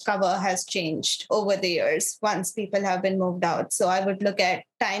forest cover has changed over the years once people have been moved out. So I would look at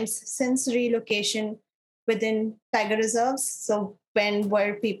times since relocation within tiger reserves. So when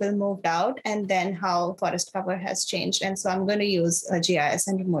were people moved out, and then how forest cover has changed. And so I'm going to use GIS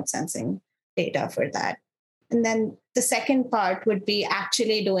and remote sensing data for that. And then the second part would be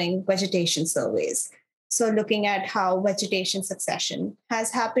actually doing vegetation surveys. So looking at how vegetation succession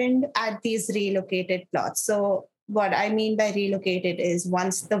has happened at these relocated plots. So what I mean by relocated is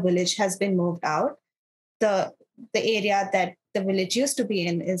once the village has been moved out, the area that the village used to be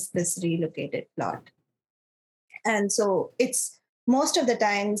in is this relocated plot. And so it's most of the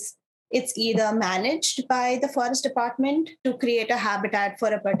times it's either managed by the forest department to create a habitat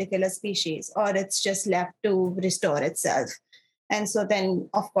for a particular species, or it's just left to restore itself. And so then,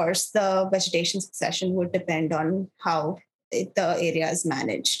 of course, the vegetation succession would depend on how the area is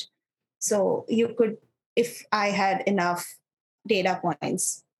managed. So you could, if I had enough data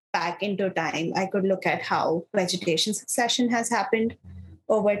points back into time, I could look at how vegetation succession has happened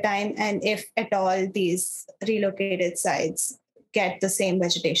over time, and if at all these relocated sites get the same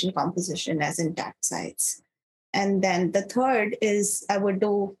vegetation composition as intact sites. And then the third is I would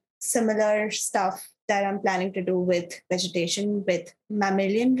do similar stuff that I'm planning to do with vegetation with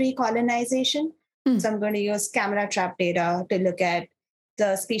mammalian recolonization. So I'm going to use camera trap data to look at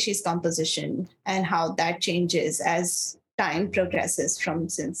the species composition and how that changes as time progresses from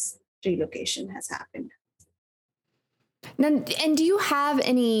since relocation has happened. And do you have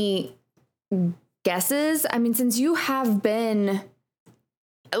any guesses? I mean, since you have been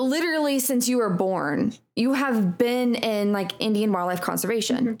literally since you were born, you have been in like Indian wildlife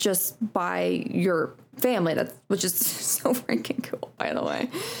conservation just by your family, which is so freaking cool, by the way.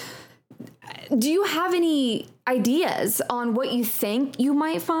 Do you have any ideas on what you think you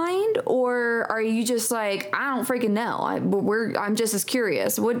might find, or are you just like, I don't freaking know? I'm just as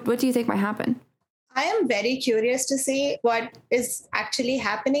curious. What do you think might happen? I am very curious to see what is actually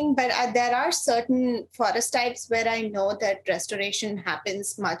happening, but there are certain forest types where I know that restoration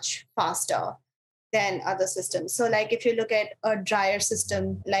happens much faster than other systems. So like if you look at a drier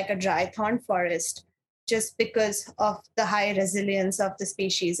system, like a dry thorn forest, just because of the high resilience of the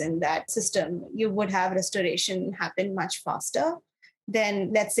species in that system, you would have restoration happen much faster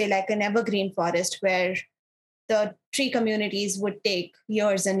than, let's say, like an evergreen forest where the tree communities would take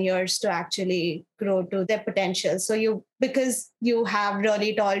years and years to actually grow to their potential. So because you have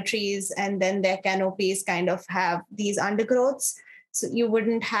really tall trees and then their canopies kind of have these undergrowths, So you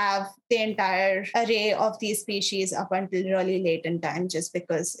wouldn't have the entire array of these species up until really late in time, just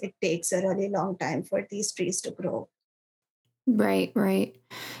because it takes a really long time for these trees to grow. Right, right.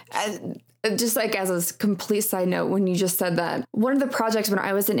 Just like as a complete side note, when you just said that, one of the projects when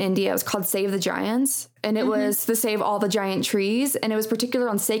I was in India was called Save the Giants, and it was to save all the giant trees, and it was particular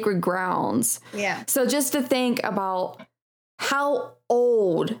on sacred grounds. Yeah. So just to think about how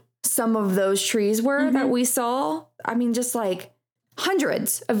old some of those trees were that we saw, I mean, just like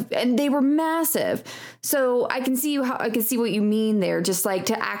hundreds of, and they were massive. So I can see what you mean there. Just like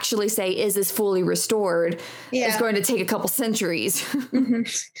to actually say, is this fully restored? It's going to take a couple centuries.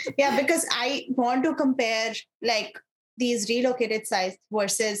 Yeah, because I want to compare like these relocated sites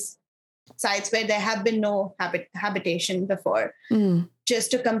versus sites where there have been no habitation before,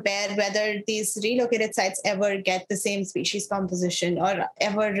 just to compare whether these relocated sites ever get the same species composition or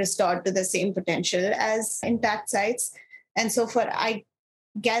ever restored to the same potential as intact sites. And so I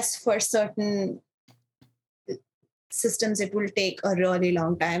guess for certain systems, it will take a really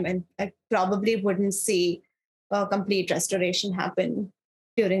long time. And I probably wouldn't see a complete restoration happen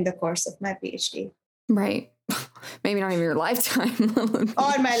during the course of my PhD. Right. Maybe not even your lifetime.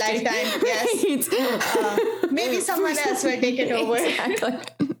 Or my lifetime, yes. Right. Maybe someone else will take it over.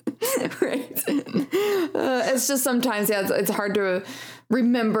 Exactly. Right. It's just sometimes, it's hard to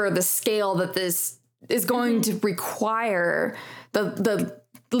remember the scale that this is going to require, the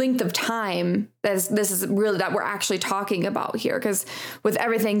length of time that this is really that we're actually talking about here. Because with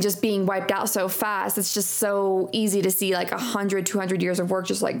everything just being wiped out so fast, it's just so easy to see like 100, 200 years of work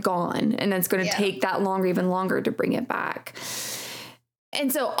just like gone. And it's going to take that longer, even longer to bring it back.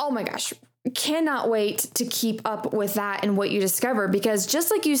 And so, oh my gosh, cannot wait to keep up with that and what you discover, because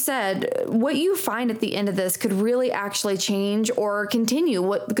just like you said, what you find at the end of this could really actually change or continue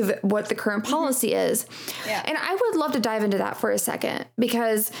what the current policy is. Yeah. And I would love to dive into that for a second,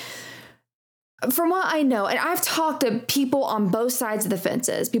 because from what I know, and I've talked to people on both sides of the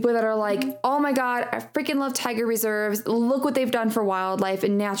fences, people that are like, oh my God, I freaking love tiger reserves. Look what they've done for wildlife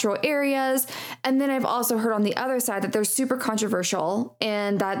in natural areas. And then I've also heard on the other side that they're super controversial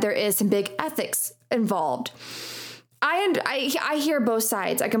and that there is some big ethics involved. I hear both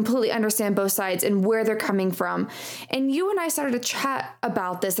sides. I completely understand both sides and where they're coming from. And you and I started to chat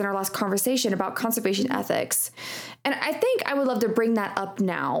about this in our last conversation about conservation ethics. And I think I would love to bring that up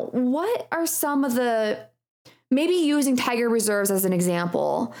now. What are some of maybe using tiger reserves as an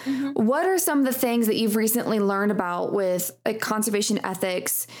example, what are some of the things that you've recently learned about with like conservation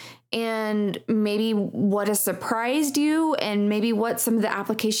ethics, and maybe what has surprised you, and maybe what some of the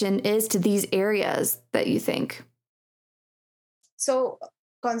application is to these areas that you think? So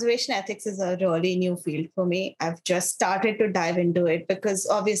conservation ethics is a really new field for me. I've just started to dive into it because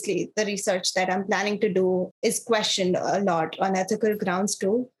obviously the research that I'm planning to do is questioned a lot on ethical grounds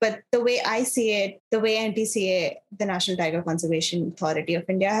too. But the way I see it, the way NTCA, the National Tiger Conservation Authority of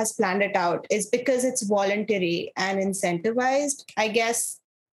India, has planned it out is because it's voluntary and incentivized. I guess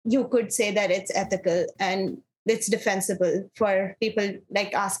you could say that it's ethical and it's defensible for people,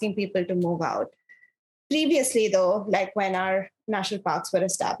 like asking people to move out. Previously, though, like when our national parks were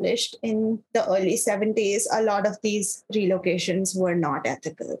established in the early 70s, a lot of these relocations were not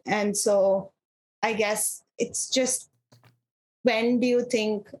ethical. And so I guess it's just, when do you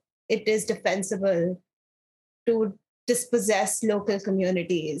think it is defensible to dispossess local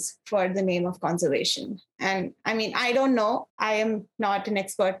communities for the name of conservation? And I mean, I don't know. I am not an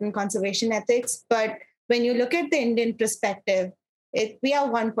expert in conservation ethics, but when you look at the Indian perspective, we are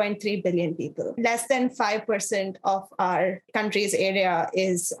 1.3 billion people. Less than 5% of our country's area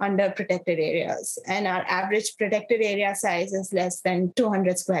is under protected areas. And our average protected area size is less than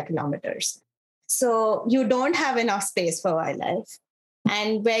 200 square kilometers. So you don't have enough space for wildlife.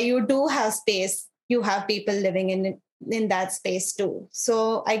 And where you do have space, you have people living in that space too.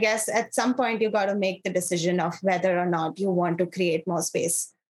 So I guess at some point, you got to make the decision of whether or not you want to create more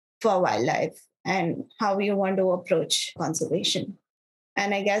space for wildlife and how you want to approach conservation.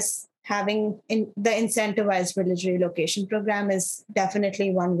 And I guess having the incentivized village relocation program is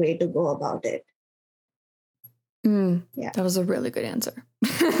definitely one way to go about it. Yeah, that was a really good answer.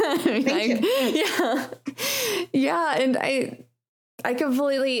 Thank you. Yeah, and I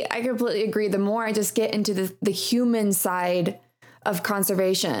completely agree. The more I just get into the human side of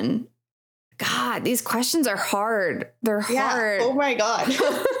conservation, God, these questions are hard. They're hard. Oh my God.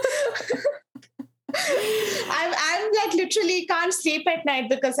 I'm I'm like literally can't sleep at night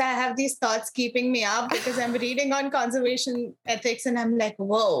because I have these thoughts keeping me up because I'm reading on conservation ethics and I'm like,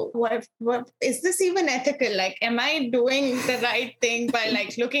 whoa, what is this even ethical? Like, am I doing the right thing by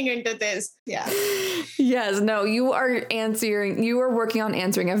like looking into this? Yeah. Yes, no, you are working on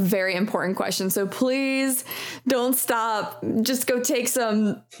answering a very important question. So please don't stop. Just go take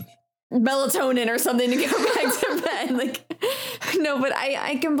some melatonin or something to go back to bed. Like, no, but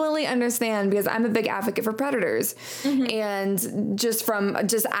I completely understand because I'm a big advocate for predators. And just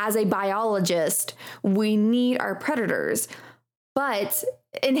as a biologist, we need our predators, but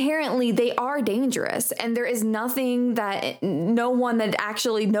inherently they are dangerous. And there is nothing that no one that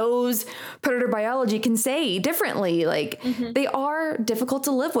actually knows predator biology can say differently. Like they are difficult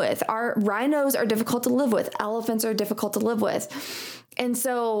to live with. Our rhinos are difficult to live with. Elephants are difficult to live with. And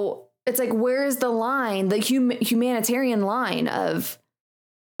so it's like, where's the line, the humanitarian line of,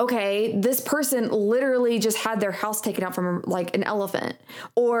 okay, this person literally just had their house taken out from like an elephant.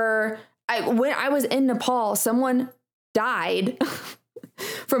 Or when I was in Nepal, someone died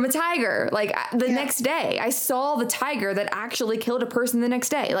from a tiger. Like the next day, I saw the tiger that actually killed a person the next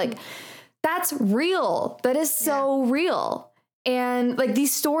day. Like that's real. That is so real. And like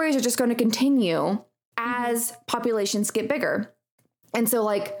these stories are just going to continue as populations get bigger. And so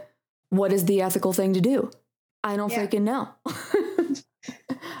like, what is the ethical thing to do? I don't freaking know.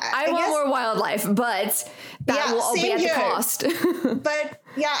 I want more wildlife, but that will all be at the cost. But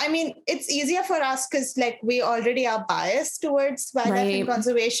yeah, I mean, it's easier for us because like we already are biased towards wildlife and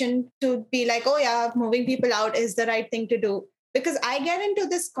conservation to be like, oh yeah, moving people out is the right thing to do. Because I get into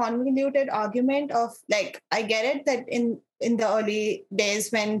this convoluted argument of like, I get it that in the early days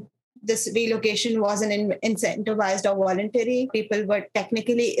when this relocation wasn't incentivized or voluntary, people were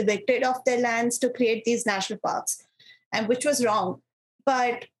technically evicted of their lands to create these national parks, and which was wrong.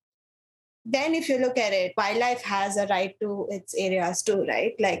 But then if you look at it, wildlife has a right to its areas too,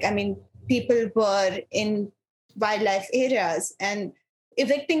 right? Like, I mean, people were in wildlife areas and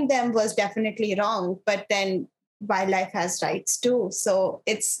evicting them was definitely wrong, but then wildlife has rights too. So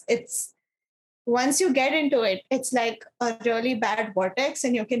it's once you get into it, it's like a really bad vortex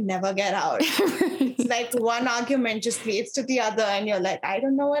and you can never get out. It's like one argument just leads to the other and you're like, I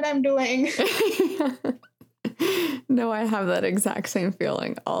don't know what I'm doing. No, I have that exact same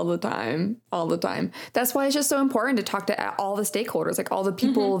feeling all the time. That's why it's just so important to talk to all the stakeholders, like all the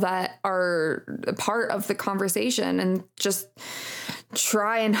people that are a part of the conversation, and just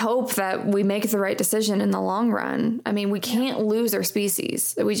try and hope that we make the right decision in the long run. I mean, we can't lose our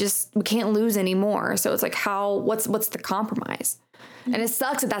species. We can't lose anymore. So it's like, what's the compromise? And it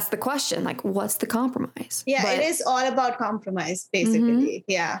sucks that that's the question. Like, what's the compromise? Yeah, it is all about compromise, basically.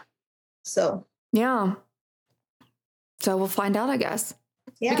 Yeah. So. Yeah. So we'll find out, I guess.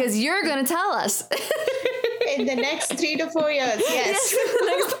 Yeah. Because you're going to tell us. In the next 3 to 4 years, yes. The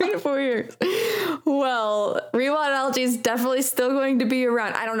next 3 to 4 years. Well, rewildology is definitely still going to be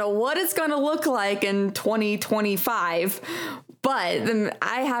around. I don't know what it's going to look like in 2025, but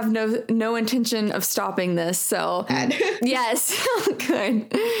I have no intention of stopping this. So yes,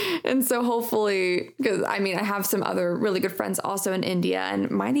 good. And so hopefully, because I mean, I have some other really good friends also in India, and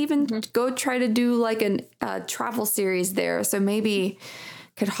might even go try to do like a travel series there. So maybe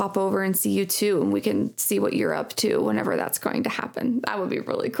could hop over and see you too, and we can see what you're up to whenever that's going to happen. That would be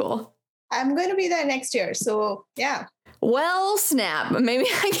really cool. I'm going to be there next year, so yeah. Well, snap. Maybe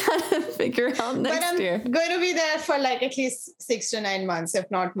I gotta figure out next year. But I'm going to be there for like at least 6 to 9 months, if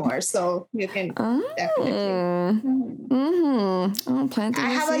not more. So you can definitely. I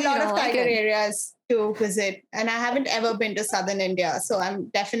have a lot of tiger areas to visit, and I haven't ever been to southern India, so I'm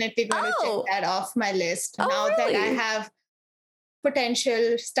definitely going to check that off my list now that I have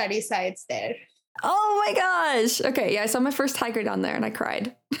potential study sites there. Oh my gosh. Okay. Yeah. I saw my first tiger down there and I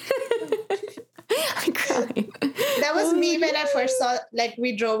cried. I cried. That was me when I first saw, like,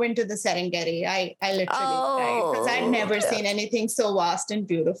 we drove into the Serengeti. I literally cried because I'd never seen anything so vast and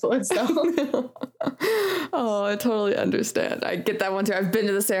beautiful. So. Oh, I totally understand. I get that one too. I've been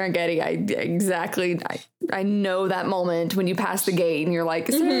to the Serengeti. I know that moment when you pass the gate and you're like,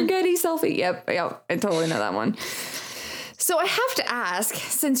 Serengeti selfie. Yep. I totally know that one. So I have to ask,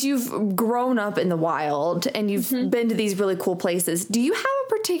 since you've grown up in the wild and you've been to these really cool places, do you have a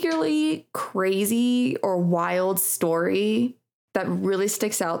particularly crazy or wild story that really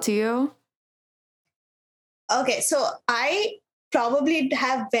sticks out to you? Okay, so I probably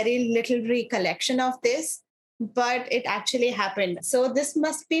have very little recollection of this, but it actually happened. So this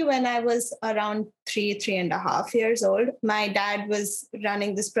must be when I was around 3.5 years old. My dad was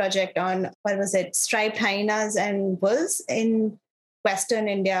running this project on, striped hyenas and wolves in Western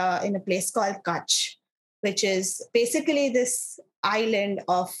India in a place called Kutch. which is basically this island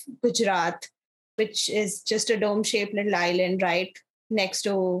of Gujarat, which is just a dome-shaped little island right next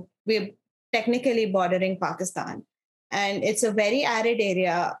to, we're technically bordering Pakistan. And it's a very arid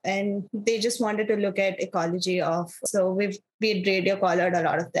area. And they just wanted to look at ecology of, so we'd radio collared a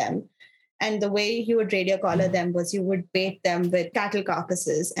lot of them. And the way you would radio collar them was you would bait them with cattle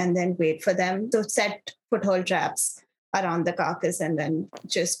carcasses and then wait for them to set foothold traps around the carcass and then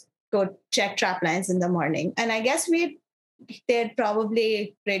just go check trap lines in the morning. And I guess they'd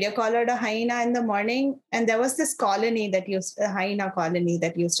probably radio collared a hyena in the morning. And there was this a hyena colony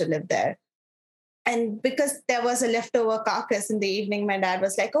that used to live there. And because there was a leftover carcass in the evening, my dad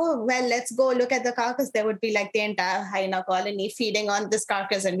was like, oh, well, let's go look at the carcass. There would be like the entire hyena colony feeding on this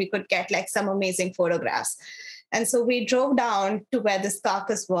carcass, and we could get like some amazing photographs. And so we drove down to where this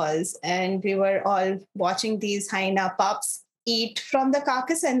carcass was, and we were all watching these hyena pups eat from the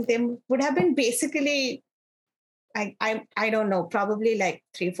carcass. And they would have been basically, I don't know, probably like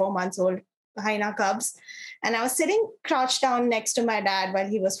 3-4 months old hyena cubs. And I was sitting crouched down next to my dad while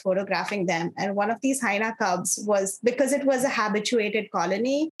he was photographing them. And one of these hyena cubs was, because it was a habituated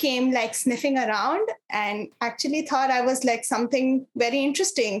colony, came like sniffing around and actually thought I was like something very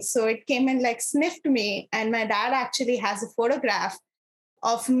interesting. So it came and like sniffed me. And my dad actually has a photograph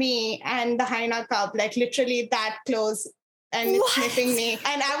of me and the hyena cub, like literally that close, and it's sniffing me.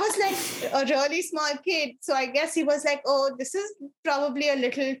 And I was like a really small kid. So I guess he was like, oh, this is probably a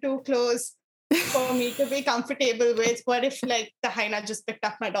little too close for me to be comfortable with. What if like the hyena just picked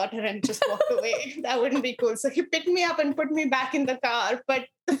up my daughter and just walked away? That wouldn't be cool. So he picked me up and put me back in the car. But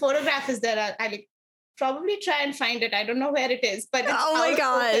the photograph is there. I like probably try and find it. I don't know where it is, but it's oh my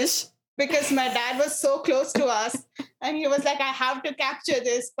gosh. Because my dad was so close to us and he was like, I have to capture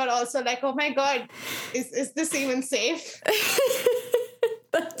this, but also like, oh my God, is this even safe?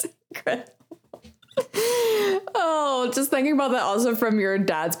 That's incredible. Oh, just thinking about that also from your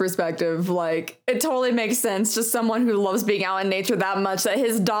dad's perspective, like it totally makes sense. Just someone who loves being out in nature that much that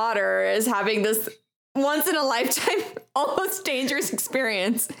his daughter is having this once in a lifetime, almost dangerous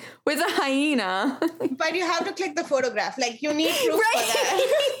experience with a hyena. But you have to click the photograph. Like you need proof for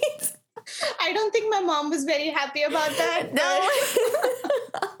that. I don't think my mom was very happy about that. No.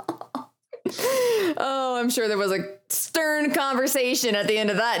 Oh, I'm sure there was a stern conversation at the end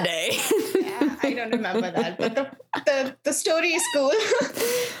of that day. Yeah, I don't remember that, but the story is cool.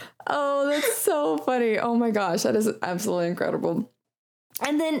 Oh, that's so funny. Oh my gosh, that is absolutely incredible.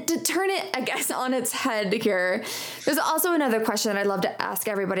 And then to turn it, I guess, on its head here, there's also another question that I'd love to ask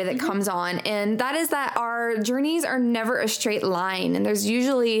everybody that comes on. And that is that our journeys are never a straight line. And there's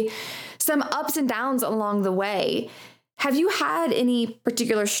usually some ups and downs along the way. Have you had any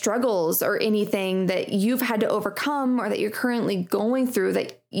particular struggles or anything that you've had to overcome or that you're currently going through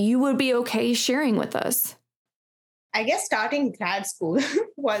that you would be okay sharing with us? I guess starting grad school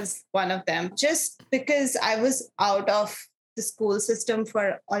was one of them, just because I was out of the school system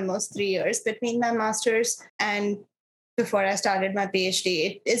for almost 3 years between my master's and before I started my PhD.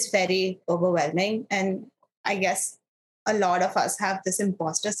 It is very overwhelming. And I guess a lot of us have this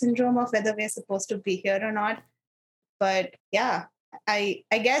imposter syndrome of whether we're supposed to be here or not. But yeah, I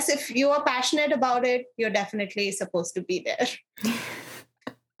guess if you are passionate about it, you're definitely supposed to be there.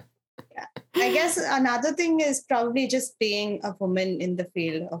 Yeah. I guess another thing is probably just being a woman in the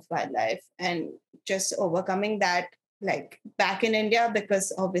field of wildlife and just overcoming that, like back in India,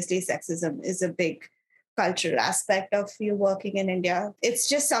 because obviously sexism is a big cultural aspect of you working in India. It's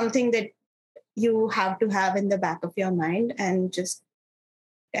just something that you have to have in the back of your mind and just,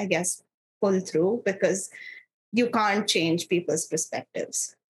 I guess, pull through, because you can't change people's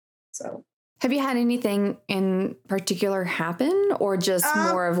perspectives. So, have you had anything in particular happen, or just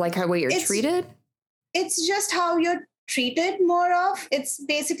more of like how you're treated? It's just how you're treated more of. It's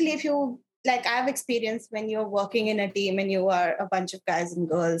basically if you, like I've experienced when you're working in a team and you are a bunch of guys and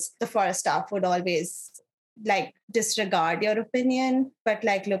girls, the forest staff would always like disregard your opinion, but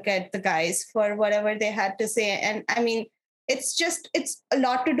like look at the guys for whatever they had to say. And I mean, it's a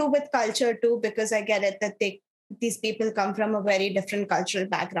lot to do with culture too, because I get it that these people come from a very different cultural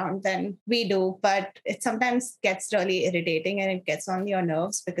background than we do, but it sometimes gets really irritating and it gets on your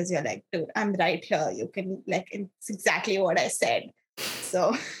nerves because you're like, dude, I'm right here. You can like, it's exactly what I said.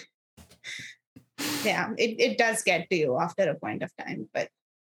 So yeah, it does get to you after a point of time, but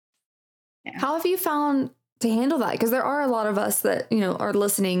yeah. How have you found to handle that? Because there are a lot of us that, are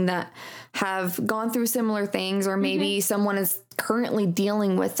listening that have gone through similar things, or maybe someone is currently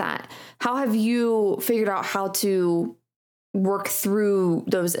dealing with that. How have you figured out how to work through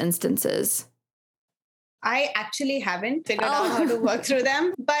those instances? I actually haven't figured out how to work through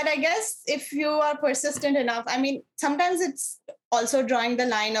them. But I guess if you are persistent enough, I mean, sometimes it's also drawing the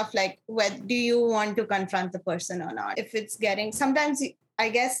line of like, whether do you want to confront the person or not? If it's getting, sometimes I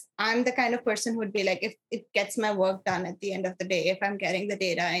guess I'm the kind of person who would be like, if it gets my work done at the end of the day, if I'm getting the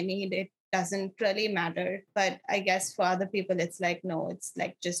data I need, it doesn't really matter. But I guess for other people, it's like, no, it's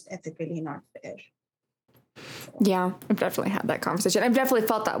like just ethically not fair. Yeah, I've definitely had that conversation. I've definitely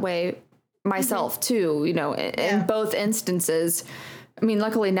felt that way myself too, you know, in both instances. I mean,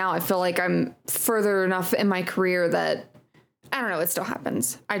 luckily now I feel like I'm further enough in my career that I don't know, it still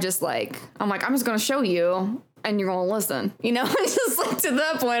happens. I'm just going to show you and you're going to listen, you know. It's just like to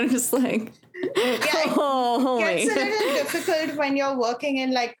that point, I'm just like, It's a little difficult when you're working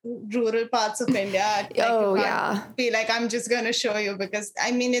in like rural parts of India. Like, be like, I'm just going to show you, because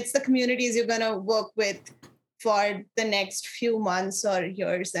I mean, it's the communities you're going to work with for the next few months or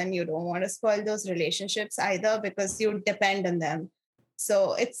years, and you don't want to spoil those relationships either because you depend on them.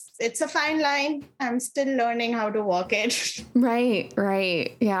 So it's a fine line. I'm still learning how to walk it.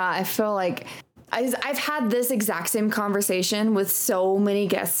 Right. Yeah, I feel like I've had this exact same conversation with so many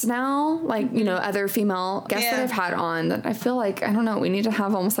guests now, like, you know, other female guests that I've had on, that I feel like, I don't know, we need to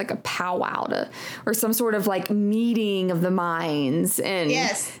have almost like a powwow or some sort of like meeting of the minds and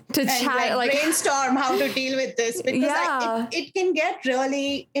to chat, like brainstorm how to deal with this, because it can get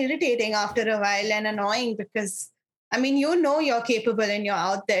really irritating after a while and annoying, because I mean, you know, you're capable and you're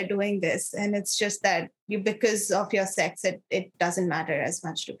out there doing this, and it's just that because of your sex, it doesn't matter as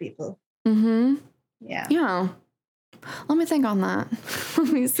much to people. Mm-hmm. Yeah. Let me think on that. Let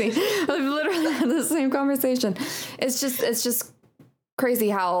me see. I've literally had the same conversation. It's just crazy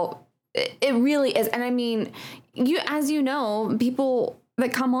how it really is. And I mean, as you know, people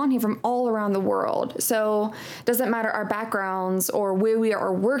that come on here from all around the world. So it doesn't matter our backgrounds or where we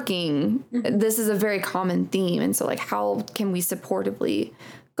are working. Mm-hmm. This is a very common theme. And so like, how can we supportively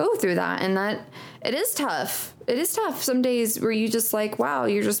go through that? And that it is tough. It is tough some days where you just like, wow,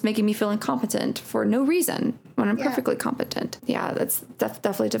 you're just making me feel incompetent for no reason when I'm perfectly competent. Yeah, that's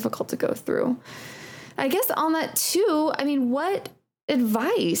definitely difficult to go through. I guess on that too, I mean, what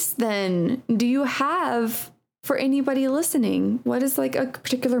advice then do you have for anybody listening? What is like a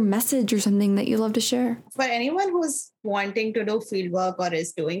particular message or something that you love to share? For anyone who's wanting to do fieldwork or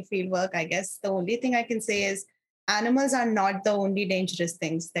is doing fieldwork, I guess the only thing I can say is animals are not the only dangerous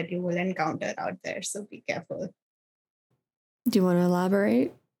things that you will encounter out there. So be careful. Do you want to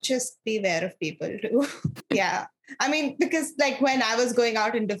elaborate? Just beware of people too. Yeah. I mean, because like when I was going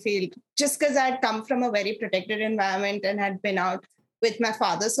out in the field, just because I'd come from a very protected environment and had been out with my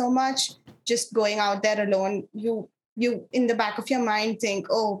father so much, just going out there alone, you in the back of your mind think,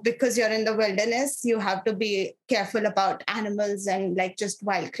 oh, because you're in the wilderness, you have to be careful about animals and like just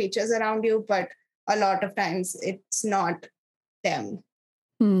wild creatures around you. But a lot of times it's not them.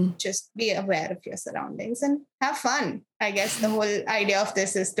 Just be aware of your surroundings and have fun. I guess the whole idea of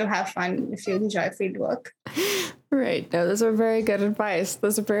this is to have fun if you enjoy field work. Right. No, those are very good advice.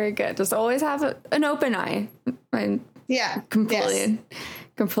 Those are very good. Just always have an open eye. Completely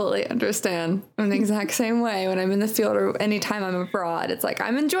understand. I'm the exact same way when I'm in the field or anytime I'm abroad. It's like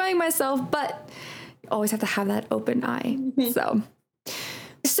I'm enjoying myself, but you always have to have that open eye. Mm-hmm.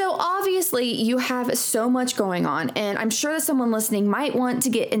 So obviously you have so much going on, and I'm sure that someone listening might want to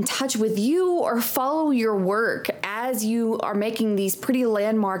get in touch with you or follow your work as you are making these pretty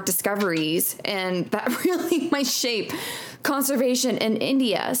landmark discoveries, and that really might shape conservation in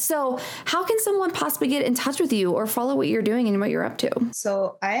India. So how can someone possibly get in touch with you or follow what you're doing and what you're up to?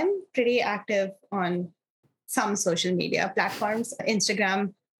 So I am pretty active on some social media platforms,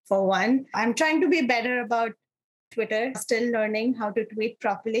 Instagram for one. I'm trying to be better about Twitter, still learning how to tweet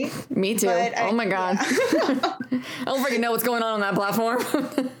properly. Me too. Oh my God. Yeah. I don't freaking know what's going on that platform.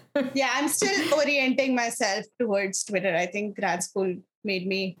 Yeah, I'm still orienting myself towards Twitter. I think grad school made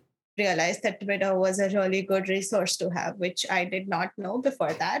me realize that Twitter was a really good resource to have, which I did not know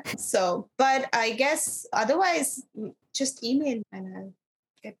before that. So, but I guess otherwise, just email and I'll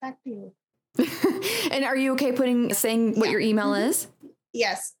get back to you. And are you okay saying what your email is?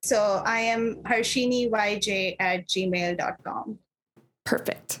 Yes. So I am harshiniyj@gmail.com.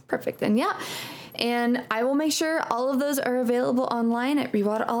 Perfect. And I will make sure all of those are available online at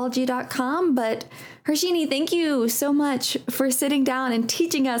rewildology.com. But Harshini, thank you so much for sitting down and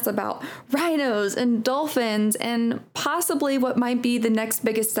teaching us about rhinos and dolphins and possibly what might be the next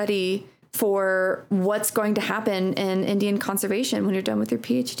biggest study for what's going to happen in Indian conservation when you're done with your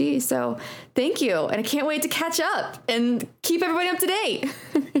PhD. So thank you. And I can't wait to catch up and keep everybody up to date.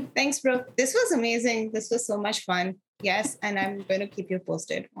 Thanks, Brooke. This was amazing. This was so much fun. Yes. And I'm going to keep you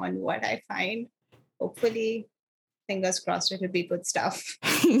posted on what I find. hopefully, fingers crossed, it'll be good stuff.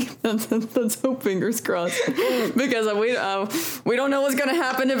 Let's hope fingers crossed, because we don't know what's going to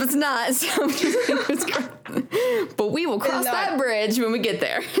happen if it's not. So fingers crossed. But we will cross that bridge when we get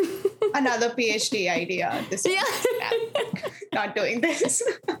there. Another PhD idea. Not doing this.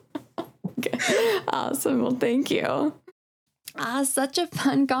 Okay. Awesome. Well, thank you. Such a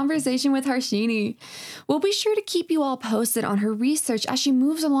fun conversation with Harshini. We'll be sure to keep you all posted on her research as she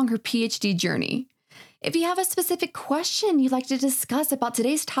moves along her PhD journey. If you have a specific question you'd like to discuss about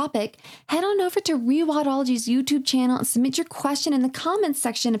today's topic, head on over to Rewildology's YouTube channel and submit your question in the comments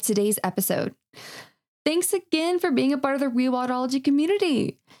section of today's episode. Thanks again for being a part of the Rewildology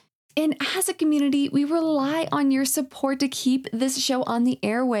community. And as a community, we rely on your support to keep this show on the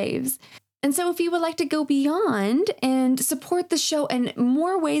airwaves. And so if you would like to go beyond and support the show in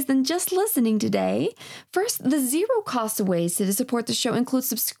more ways than just listening today, first, the zero cost ways to support the show include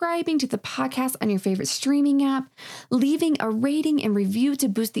subscribing to the podcast on your favorite streaming app, leaving a rating and review to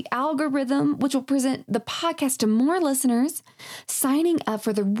boost the algorithm, which will present the podcast to more listeners, signing up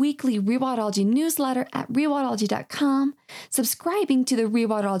for the weekly Rewildology newsletter at rewildology.com, subscribing to the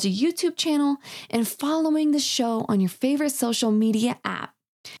Rewildology YouTube channel, and following the show on your favorite social media app.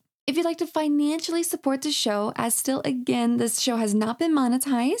 If you'd like to financially support the show, as still, again, this show has not been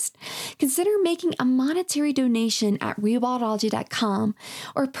monetized, consider making a monetary donation at rewildology.com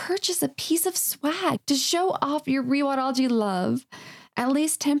or purchase a piece of swag to show off your Rewildology love. At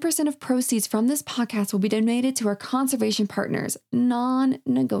least 10% of proceeds from this podcast will be donated to our conservation partners,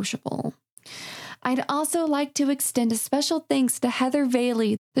 non-negotiable. I'd also like to extend a special thanks to Heather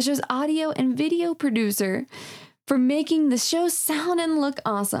Bailey, the show's audio and video producer, for making the show sound and look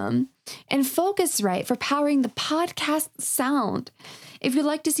awesome, and Focusrite for powering the podcast sound. If you'd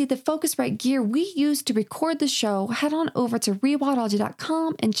like to see the Focusrite gear we use to record the show, head on over to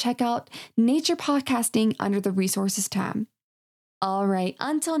rewildology.com and check out Nature Podcasting under the Resources tab. All right,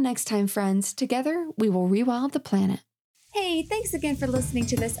 until next time, friends, together we will rewild the planet. Hey, thanks again for listening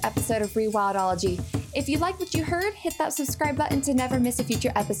to this episode of Rewildology. If you like what you heard, hit that subscribe button to never miss a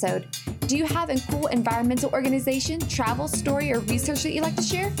future episode. Do you have a cool environmental organization, travel story, or research that you'd like to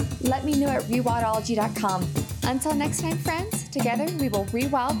share? Let me know at rewildology.com. Until next time, friends, together we will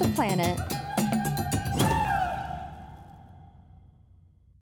rewild the planet.